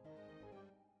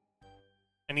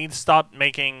need to stop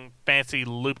making fancy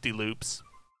loop-de-loops,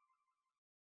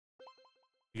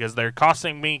 because they're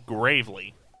costing me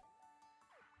gravely.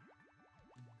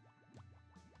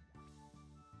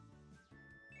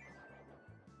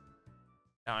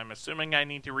 Now I'm assuming I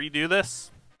need to redo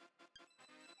this.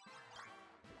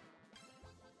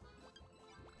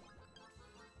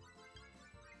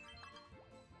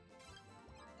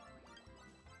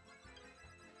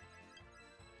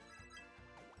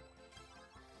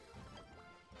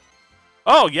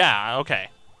 Oh, yeah, okay.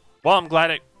 Well, I'm glad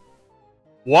it...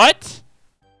 What?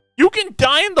 You can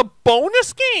die in the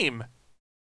bonus game?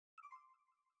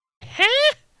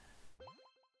 Huh?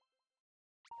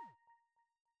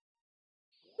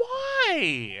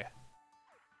 Why?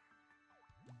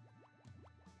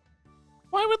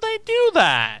 Why would they do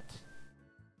that?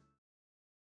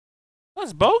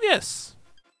 That's bogus.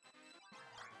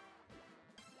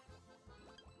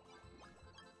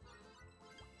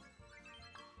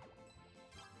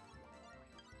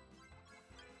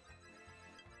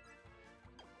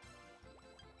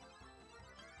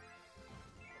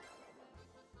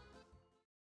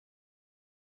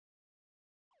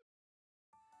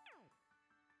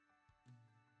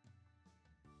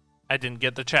 I didn't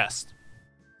get the chest.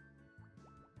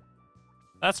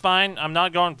 That's fine. I'm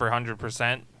not going for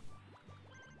 100%.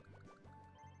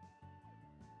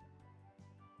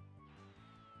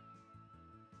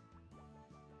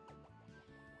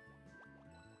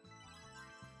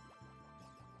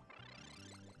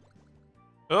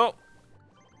 Oh.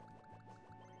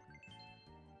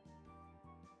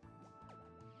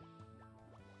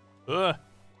 Ugh.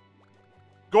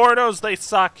 Gordos, they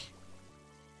suck.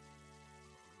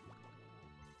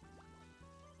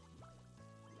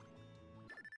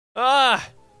 Ah!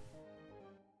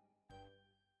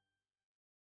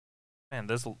 Man,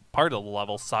 this part of the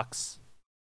level sucks.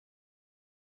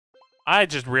 I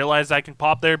just realized I can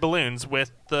pop their balloons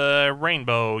with the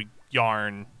rainbow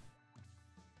yarn.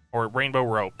 Or rainbow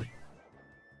rope.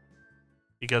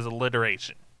 Because of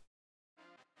alliteration.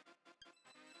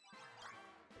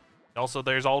 Also,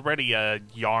 there's already a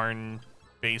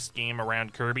yarn-based game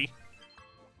around Kirby.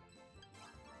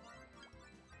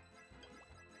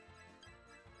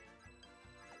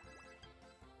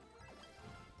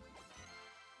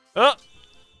 Oh!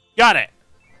 Got it!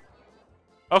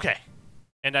 Okay.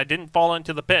 And I didn't fall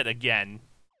into the pit again.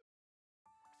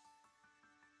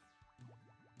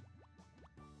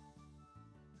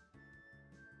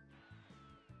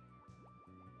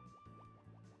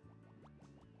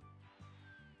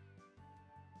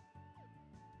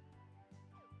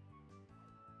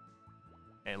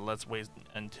 Okay, let's wait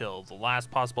until the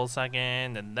last possible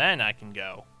second, and then I can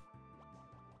go.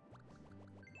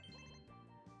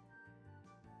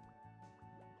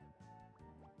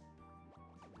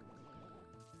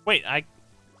 Wait,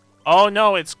 oh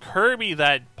no, it's Kirby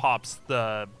that pops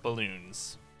the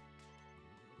balloons.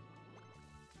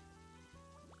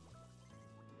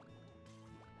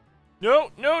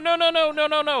 No, no, no, no, no, no,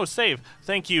 no, no, save.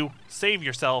 Thank you. Save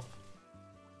yourself.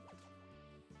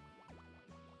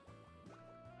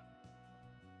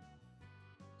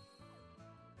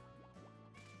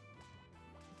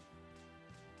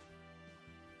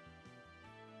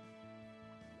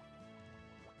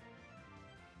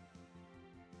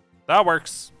 That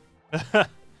works.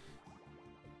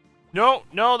 No,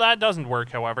 no, that doesn't work,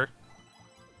 however.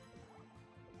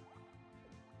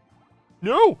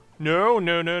 No! No,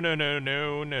 no, no, no, no,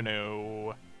 no, no,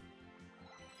 no.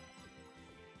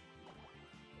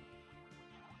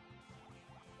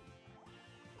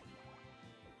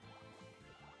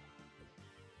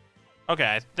 Okay,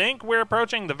 I think we're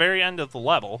approaching the very end of the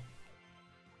level.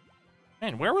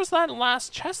 Man, where was that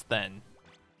last chest then?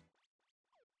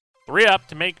 3 up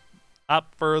to make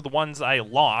up for the ones I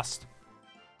lost.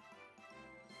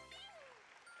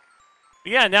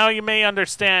 But yeah, now you may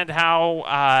understand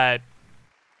how,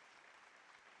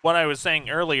 what I was saying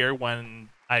earlier when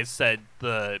I said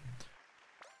the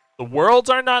worlds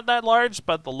are not that large,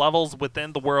 but the levels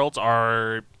within the worlds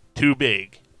are too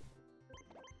big.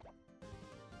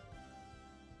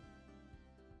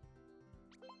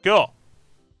 Cool.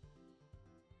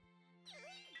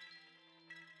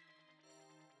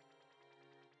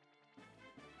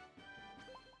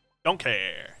 Don't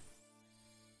care.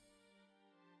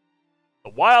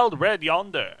 The wild red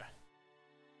yonder.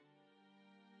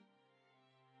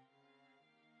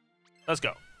 Let's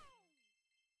go.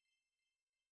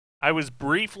 I was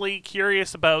briefly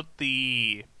curious about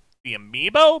the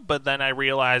amiibo, but then I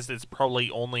realized it's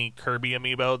probably only Kirby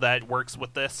amiibo that works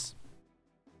with this.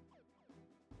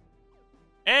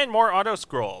 And more auto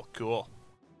scroll. Cool.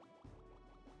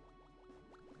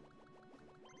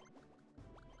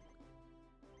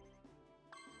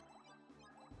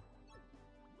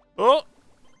 Oh!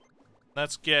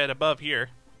 Let's get above here.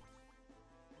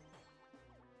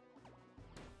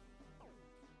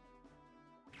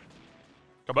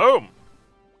 Kaboom!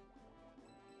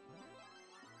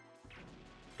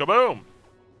 Kaboom!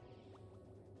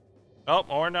 Oh,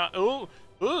 or not. Ooh!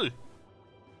 Ooh!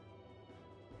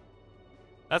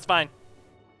 That's fine.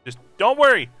 Just don't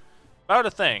worry about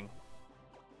a thing.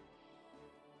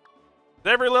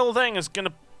 Every little thing is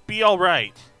gonna be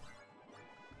alright.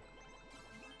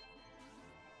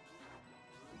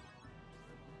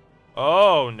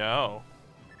 Oh, no.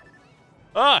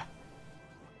 Ah!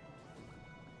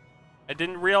 I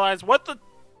didn't realize what the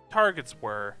targets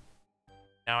were.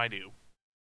 Now I do.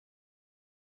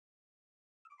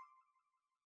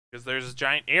 Because there's a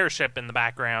giant airship in the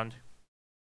background.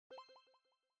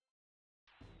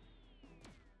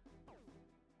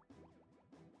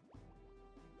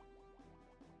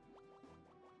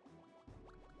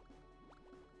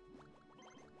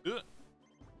 Ugh.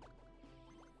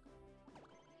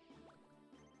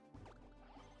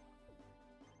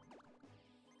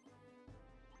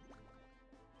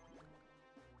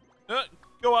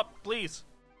 Go up, please.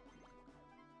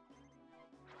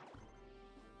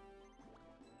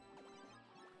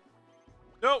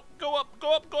 No, go up,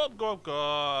 go up, go up, go up, go.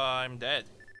 I'm dead.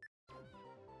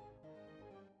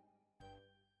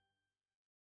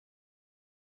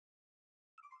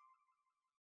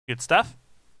 Good stuff.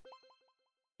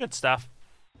 Good stuff.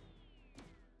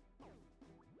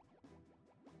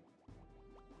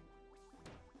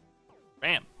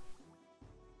 Bam.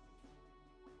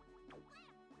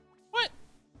 What?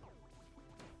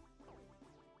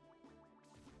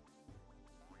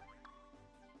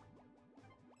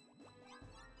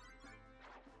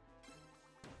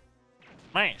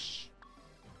 Smash.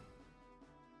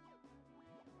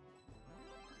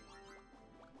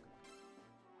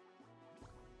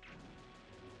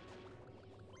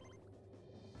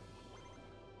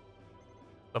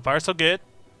 So far, so good.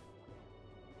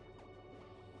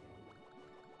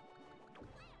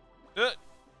 Good.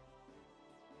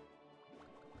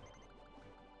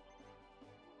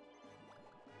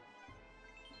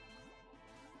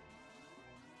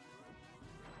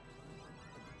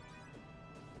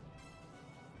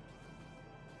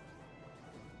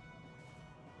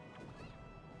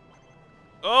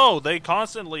 Oh, they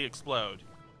constantly explode.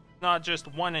 Not just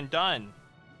one and done.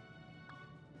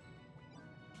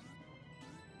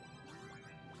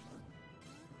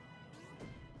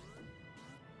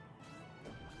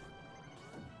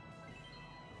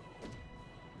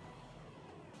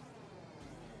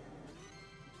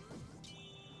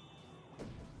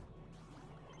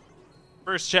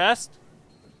 First chest.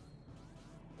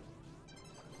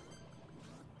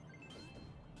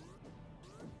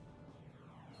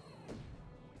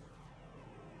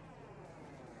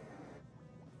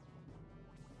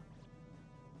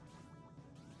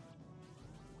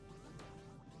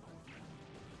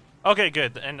 Okay,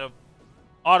 good. And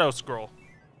auto scroll.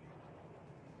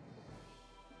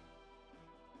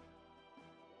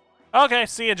 Okay,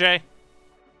 see ya, Jay.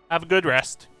 Have a good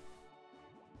rest.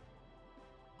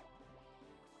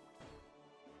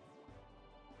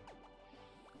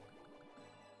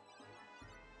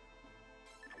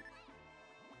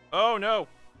 Oh no.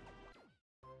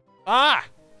 Ah!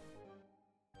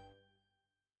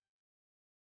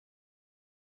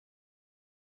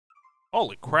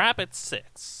 Holy crap, it's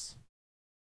 6.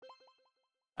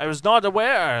 I was not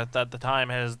aware that the time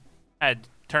had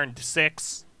turned to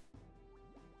 6.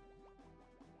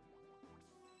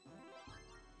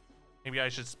 Maybe I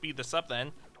should speed this up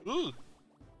then. Ooh.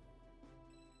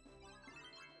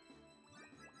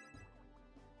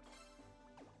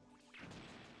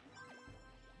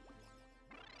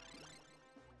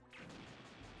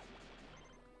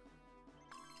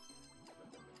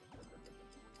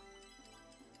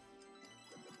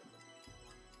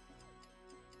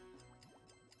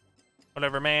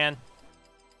 Whatever, man.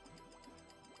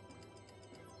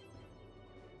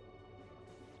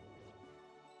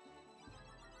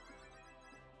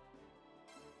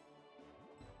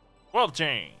 World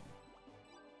chain.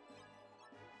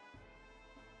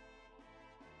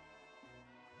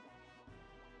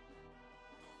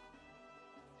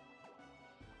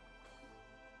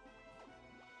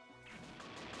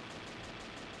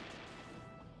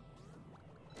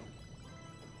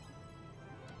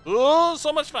 Oh,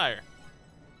 so much fire.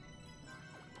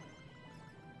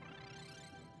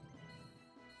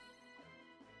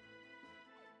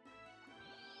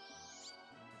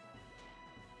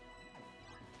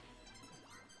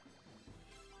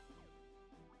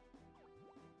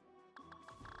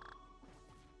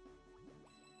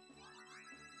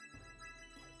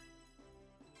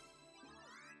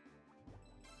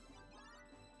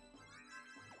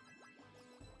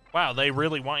 Wow, they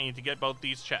really want you to get both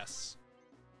these chests.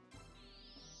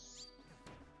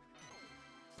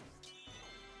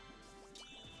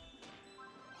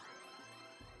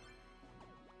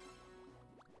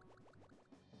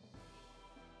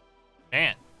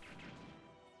 Man.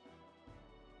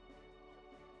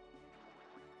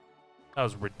 That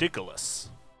was ridiculous.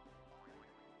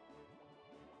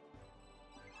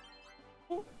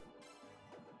 Ooh.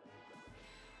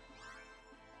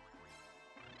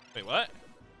 Wait, what?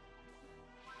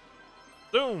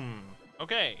 Boom.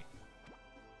 Okay.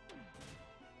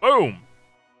 Boom.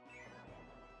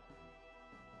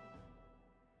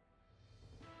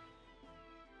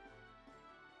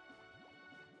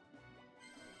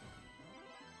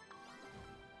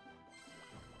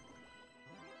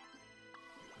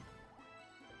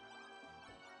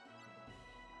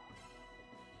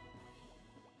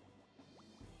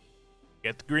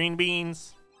 Get the green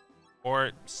beans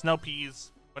or snow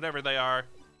peas, whatever they are.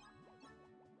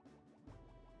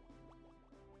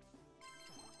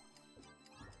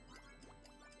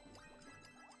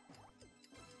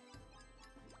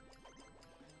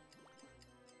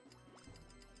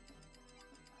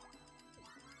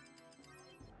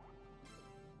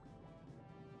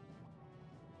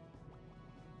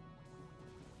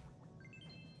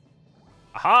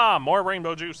 Aha, more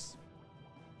rainbow juice.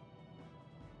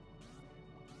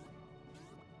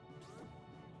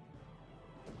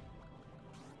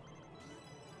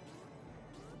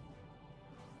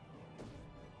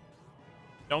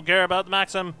 Don't care about the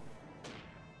Maxim.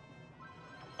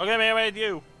 Okay, maybe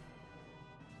you.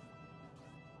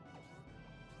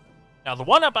 Now, the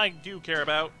 1-up I do care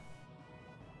about.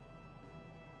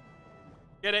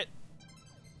 Get it.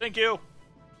 Thank you.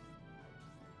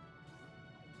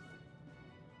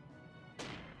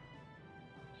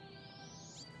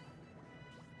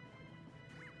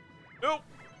 Nope.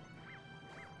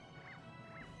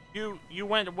 You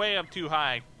went way up too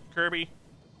high, Kirby.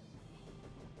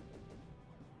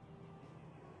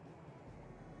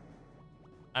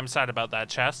 I'm sad about that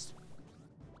chest.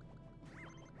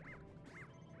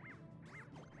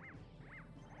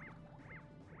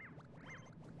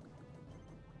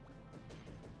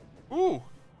 Ooh.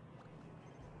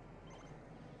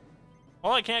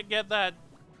 Well, I can't get that.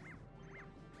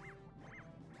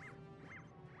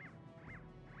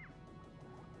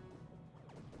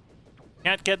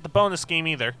 Can't get the bonus game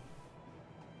either.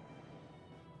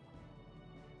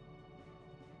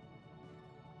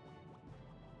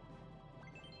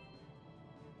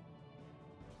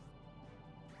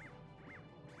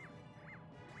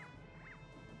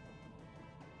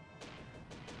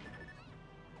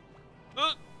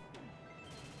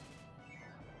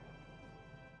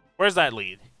 Where's that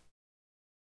lead?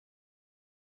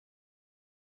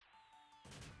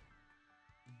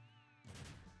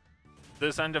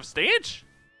 This end of stage?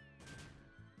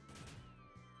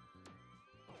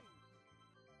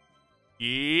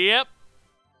 Yep.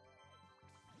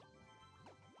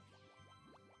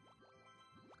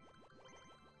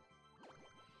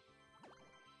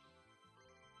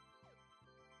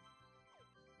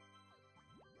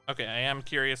 Okay, I am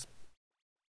curious.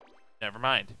 Never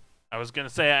mind. I was gonna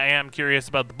say I am curious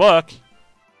about the book,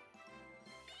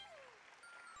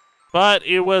 but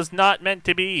it was not meant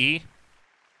to be.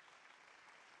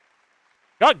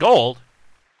 Got gold.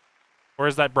 Or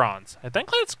is that bronze? I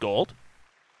think that's gold.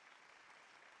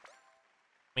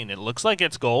 I mean, it looks like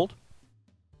it's gold.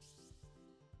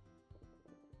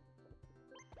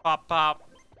 Pop, pop,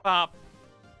 pop.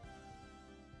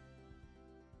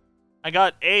 I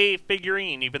got a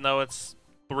figurine, even though it's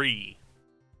 3.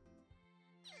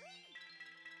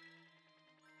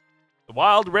 The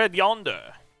Wild Red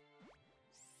Yonder.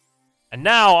 And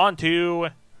now on to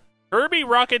Kirby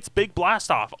Rocket's Big Blast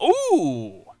Off.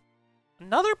 Ooh!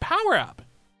 Another power-up.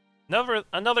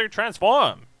 Another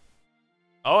transform.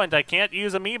 Oh, and I can't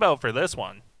use Amiibo for this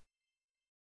one.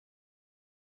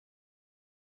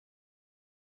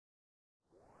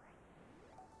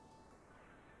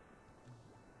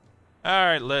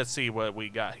 Alright, let's see what we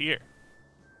got here.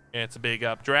 It's a big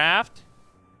updraft.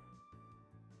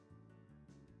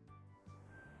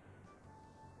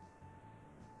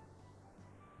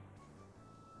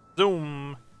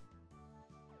 Zoom.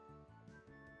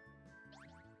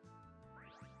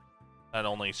 That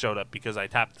only showed up because I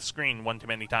tapped the screen one too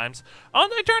many times. Oh,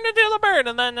 and I turned into a bird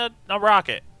and then a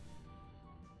rocket.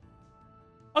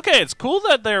 Okay, it's cool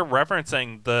that they're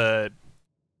referencing the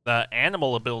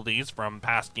animal abilities from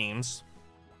past games.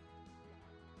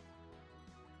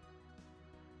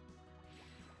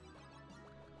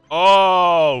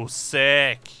 Oh,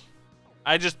 sick.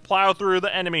 I just plow through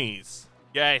the enemies.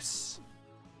 Yes.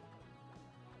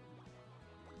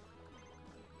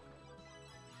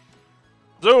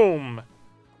 Zoom.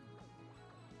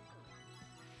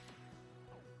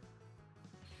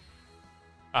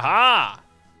 Aha.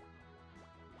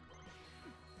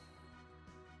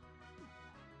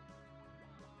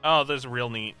 Oh, this is real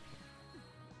neat.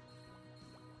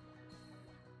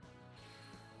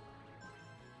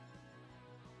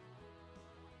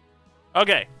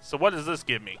 Okay, so what does this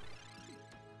give me?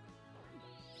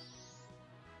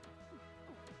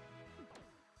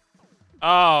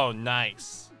 Oh,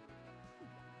 nice.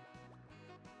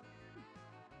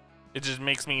 It just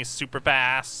makes me super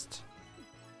fast.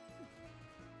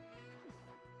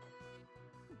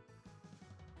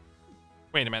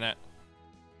 Wait a minute.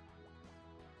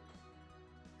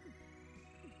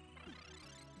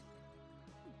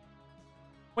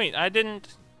 Wait, I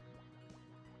didn't...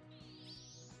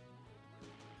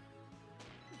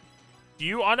 Do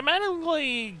you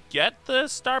automatically get the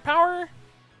star power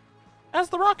as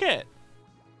the rocket?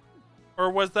 Or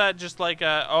was that just like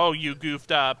a, oh, you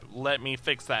goofed up, let me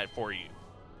fix that for you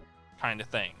kind of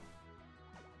thing?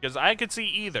 Because I could see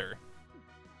either.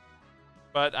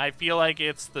 But I feel like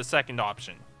it's the second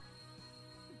option.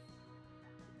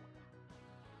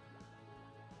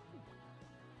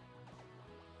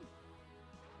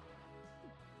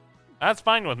 That's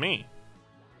fine with me.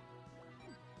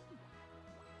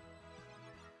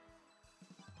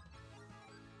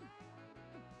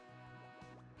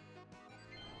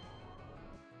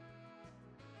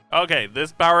 Okay,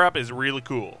 this power-up is really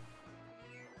cool.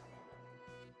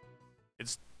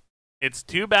 It's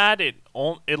too bad it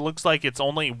looks like it's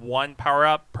only one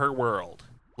power-up per world.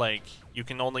 Like, you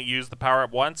can only use the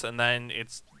power-up once, and then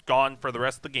it's gone for the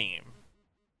rest of the game.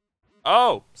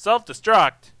 Oh,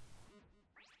 self-destruct.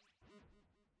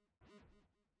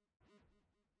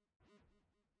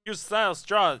 Use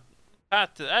self-destruct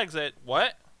path to exit.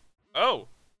 What? Oh.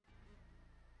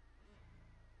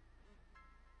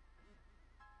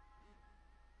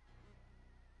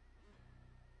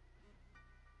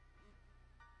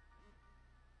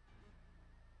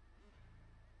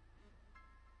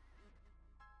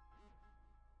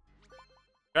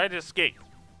 Try to escape.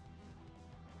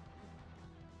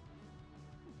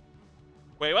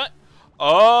 Wait, what?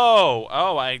 Oh,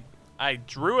 I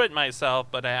drew it myself,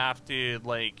 but I have to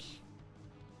like.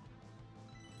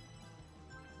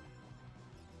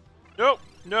 Nope.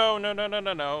 No, no, no, no,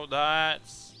 no, no.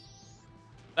 That's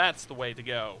the way to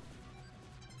go.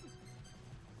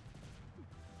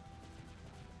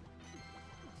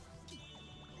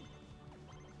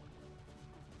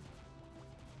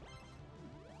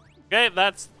 Okay,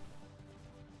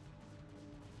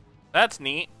 that's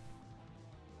neat.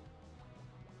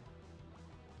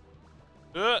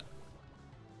 Uh.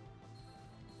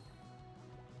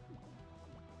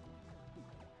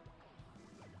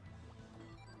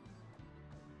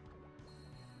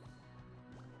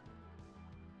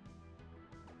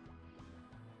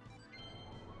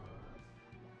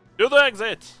 Do the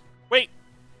exit. Wait,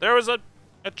 there was a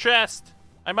chest.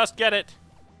 I must get it.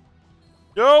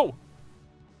 No.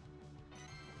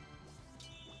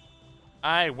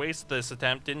 I wasted this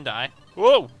attempt, didn't I?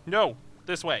 Whoa, no,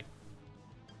 this way.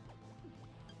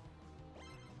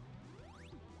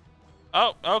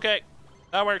 Oh, okay,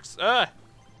 that works.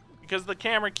 Because the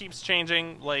camera keeps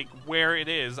changing, like, where it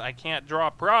is. I can't draw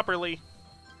properly.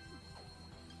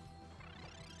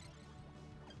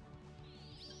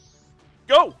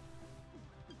 Go!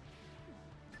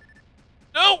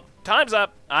 No! Time's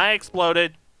up. I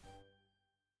exploded.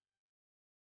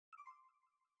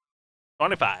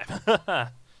 25.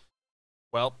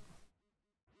 Well.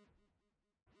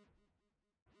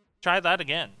 Try that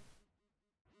again.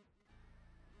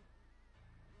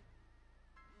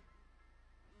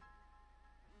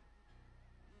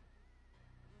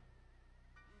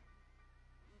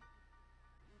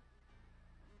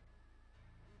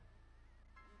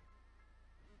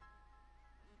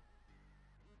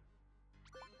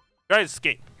 Try to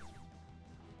escape.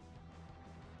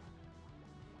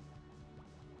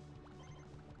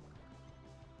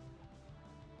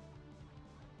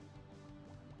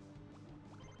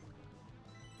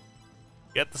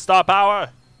 Get the star power.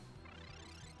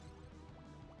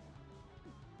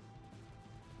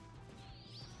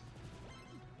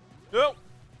 No.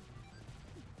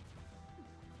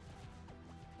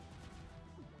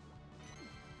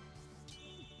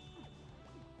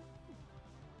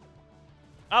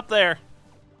 Up there.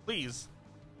 Please.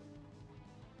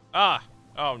 Ah.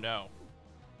 Oh, no.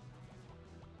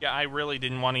 Yeah, I really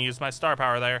didn't want to use my star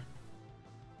power there.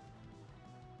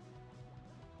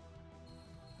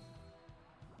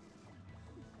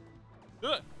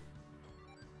 Ugh.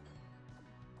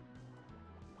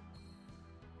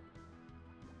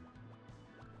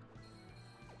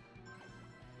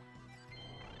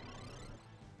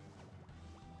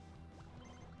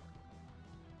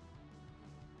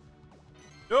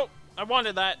 Nope, I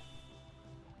wanted that.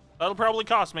 That'll probably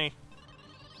cost me.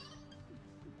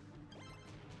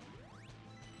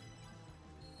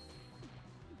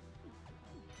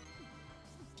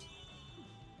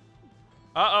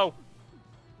 Uh-oh.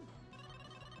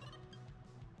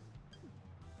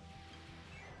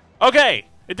 Okay,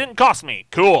 it didn't cost me.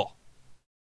 Cool.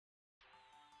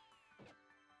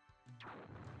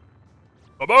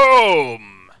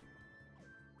 Boom!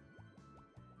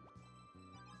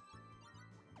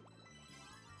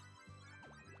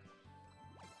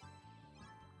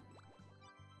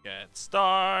 Get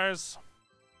stars.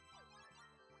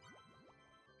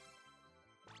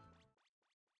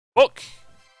 Book.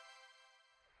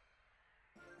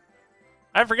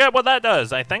 I forget what that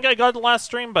does. I think I got the last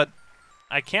stream, but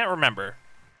I can't remember.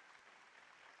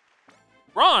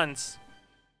 Ron's,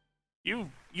 you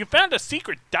found a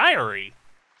secret diary.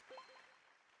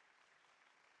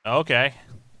 Okay.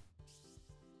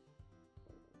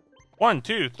 1,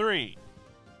 2, 3.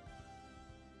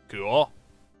 Cool.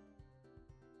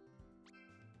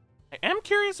 I am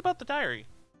curious about the diary.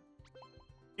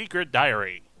 Secret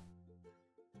diary.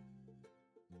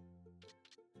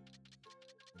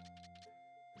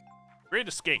 Great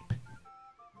escape.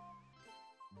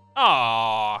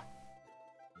 Aww.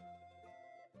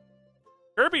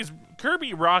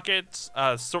 Kirby rockets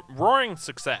roaring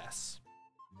success.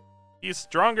 He's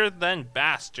stronger than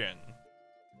Bastion.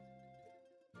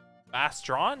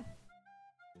 Bastron?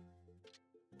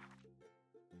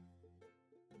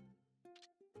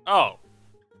 Oh.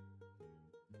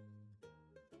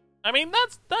 I mean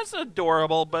that's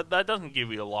adorable, but that doesn't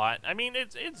give you a lot. I mean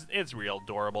it's real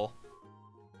adorable.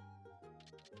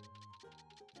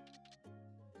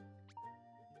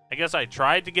 I guess I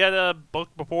tried to get a book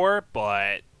before,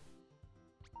 but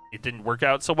it didn't work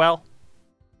out so well.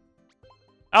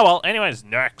 Oh well, anyways,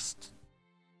 next.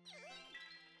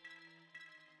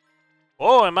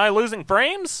 Oh, am I losing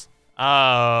frames?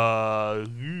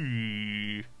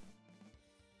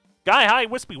 Sky High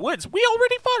Wispy Woods. We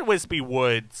already fought Wispy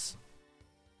Woods.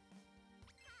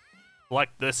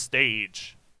 Select this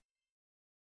stage.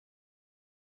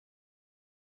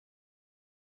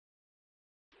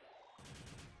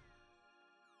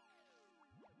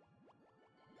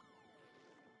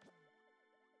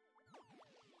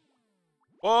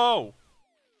 Whoa.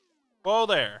 Whoa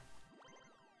there.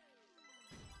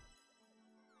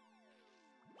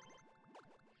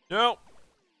 Nope.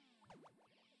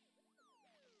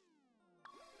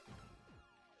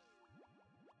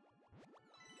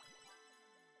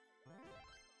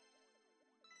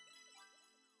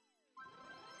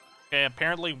 Okay,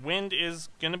 apparently wind is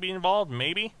gonna be involved,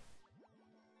 maybe?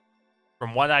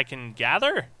 From what I can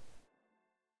gather?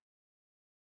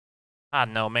 I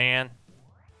don't know, man.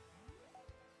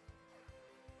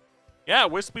 Yeah,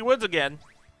 Wispy Woods again.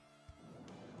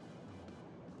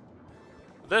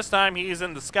 This time he's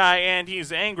in the sky and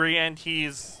he's angry and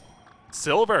he's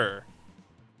silver.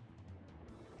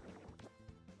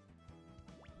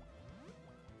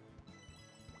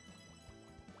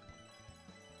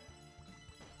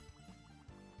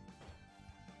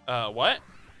 What?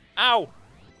 Ow!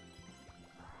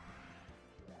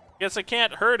 Guess I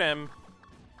can't hurt him.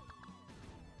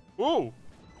 Ooh!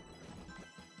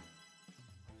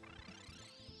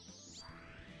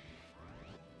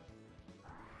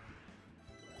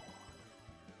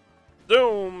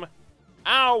 Zoom!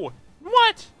 Ow!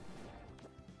 What?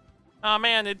 Oh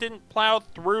man, it didn't plow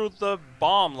through the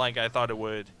bomb like I thought it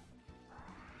would.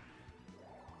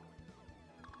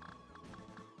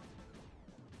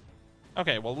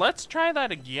 Okay, well, let's try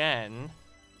that again.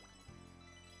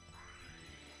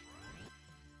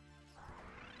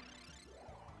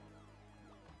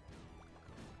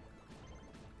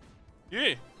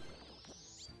 Yeah.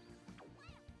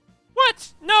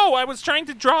 What? No, I was trying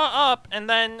to draw up and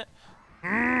then...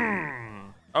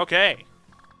 Okay.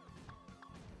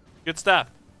 Good stuff.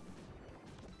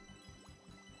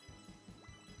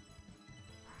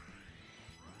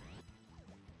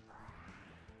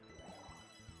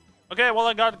 Okay, well,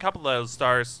 I got a couple of those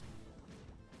stars.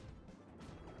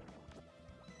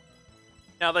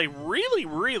 Now, they really,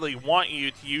 really want you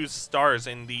to use stars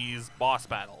in these boss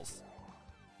battles.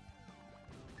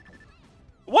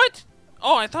 What?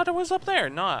 Oh, I thought it was up there.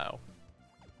 No.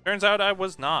 Turns out I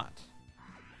was not.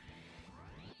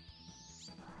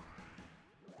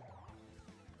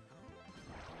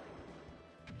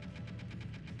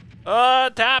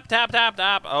 Tap, tap, tap,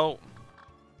 tap. Oh.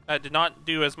 I did not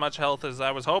do as much health as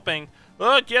I was hoping.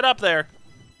 Get up there.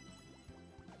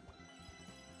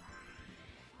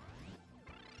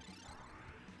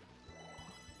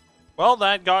 Well,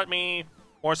 that got me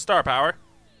more star power.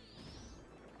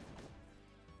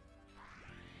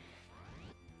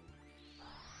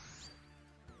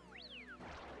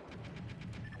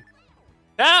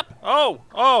 Tap!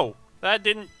 Oh, that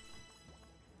didn't...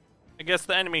 I guess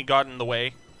the enemy got in the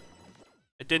way.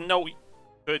 I didn't know we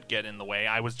could get in the way.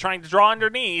 I was trying to draw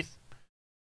underneath.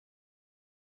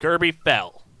 Kirby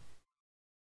fell.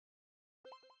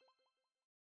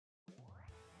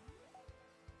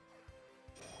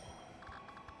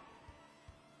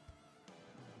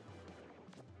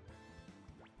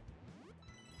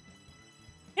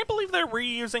 Can't believe they're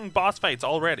reusing boss fights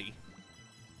already.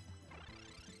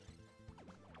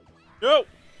 No!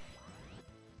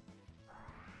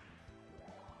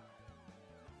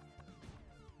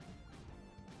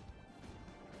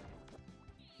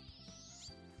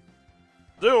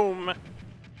 Zoom!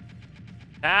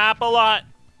 Tap a lot!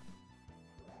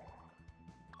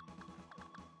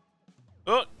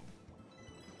 Oh!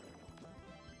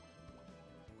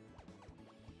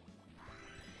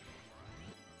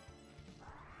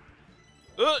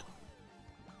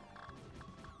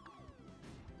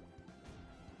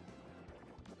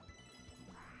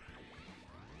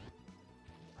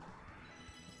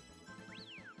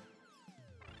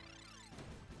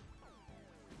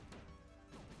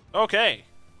 Okay.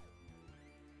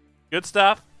 Good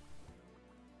stuff.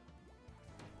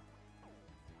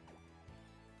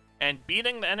 And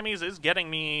beating the enemies is getting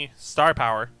me star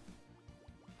power.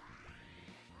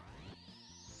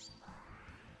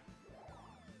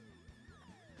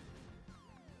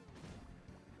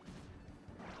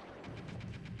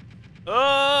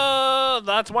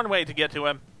 That's one way to get to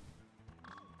him.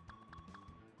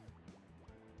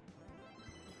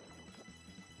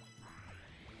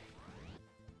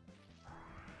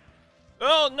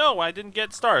 Oh, no, I didn't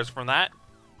get stars from that.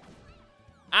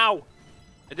 Ow.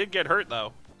 I did get hurt,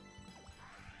 though.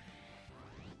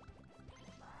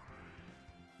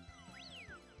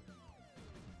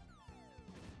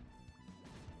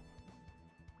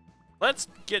 Let's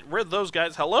get rid of those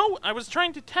guys. Hello? I was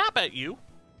trying to tap at you.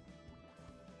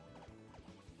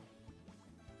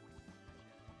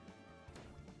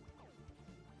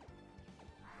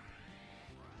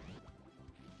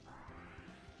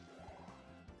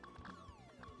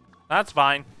 That's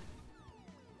fine.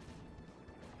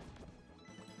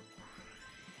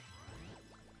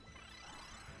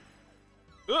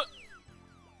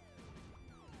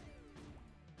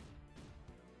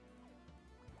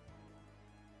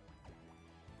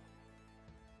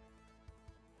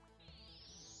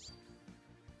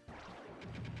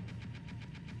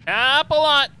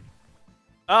 Appalot!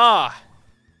 Ah.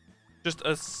 Just a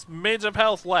smidge of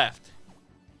health left.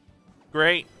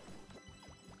 Great.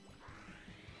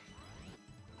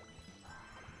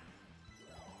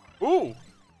 Ooh.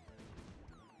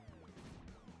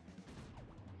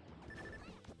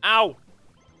 Ow.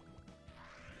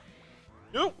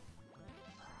 Nope.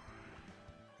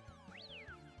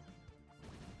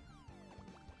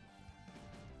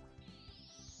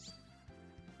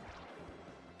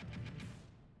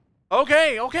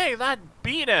 Okay, okay, that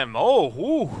beat him. Oh,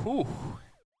 ooh, ooh.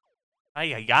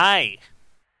 Ay, ay, ay.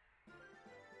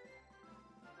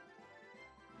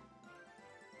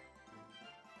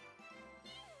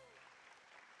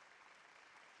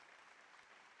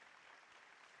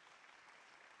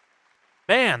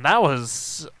 Man, that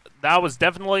was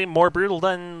definitely more brutal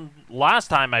than last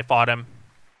time I fought him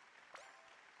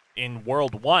in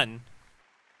World 1.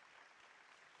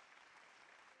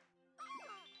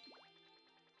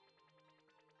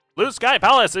 Blue Sky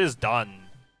Palace is done.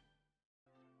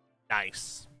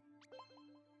 Nice.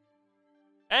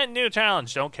 And new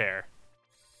challenge, don't care.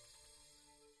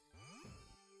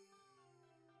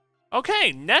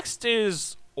 Okay, next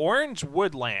is Orange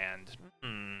Woodland.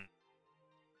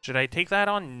 Should I take that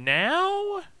on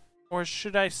now? Or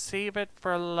should I save it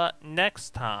for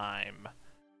next time?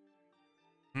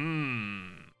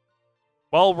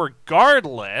 Well,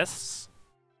 regardless,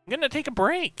 I'm gonna take a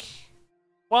break.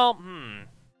 Well,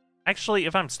 actually,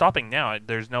 if I'm stopping now,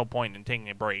 there's no point in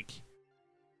taking a break.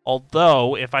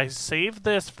 Although, if I save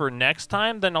this for next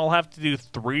time, then I'll have to do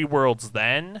 3 worlds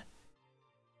then.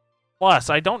 Plus,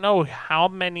 I don't know how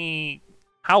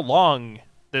long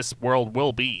this world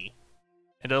will be.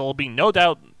 And it'll be no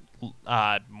doubt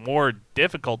more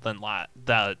difficult than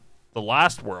the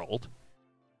last world.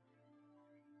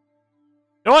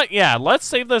 You know what? Yeah, let's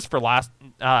save this for not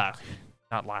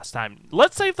last time.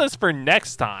 Let's save this for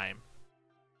next time.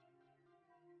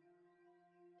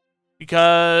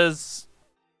 Because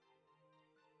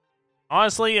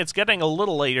honestly, it's getting a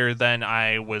little later than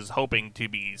I was hoping to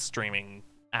be streaming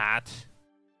at.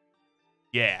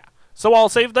 Yeah. So I'll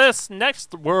save this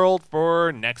next world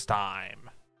for next time.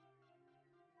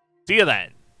 See you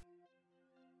then.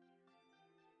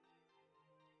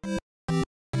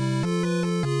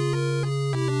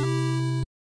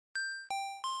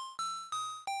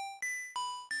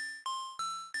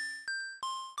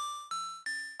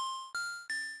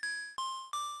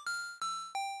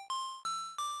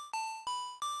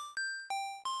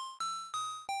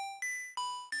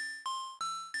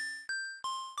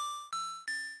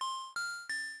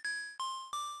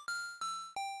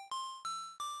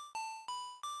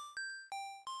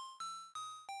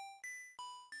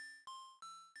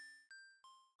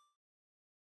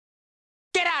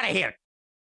 Get out of here!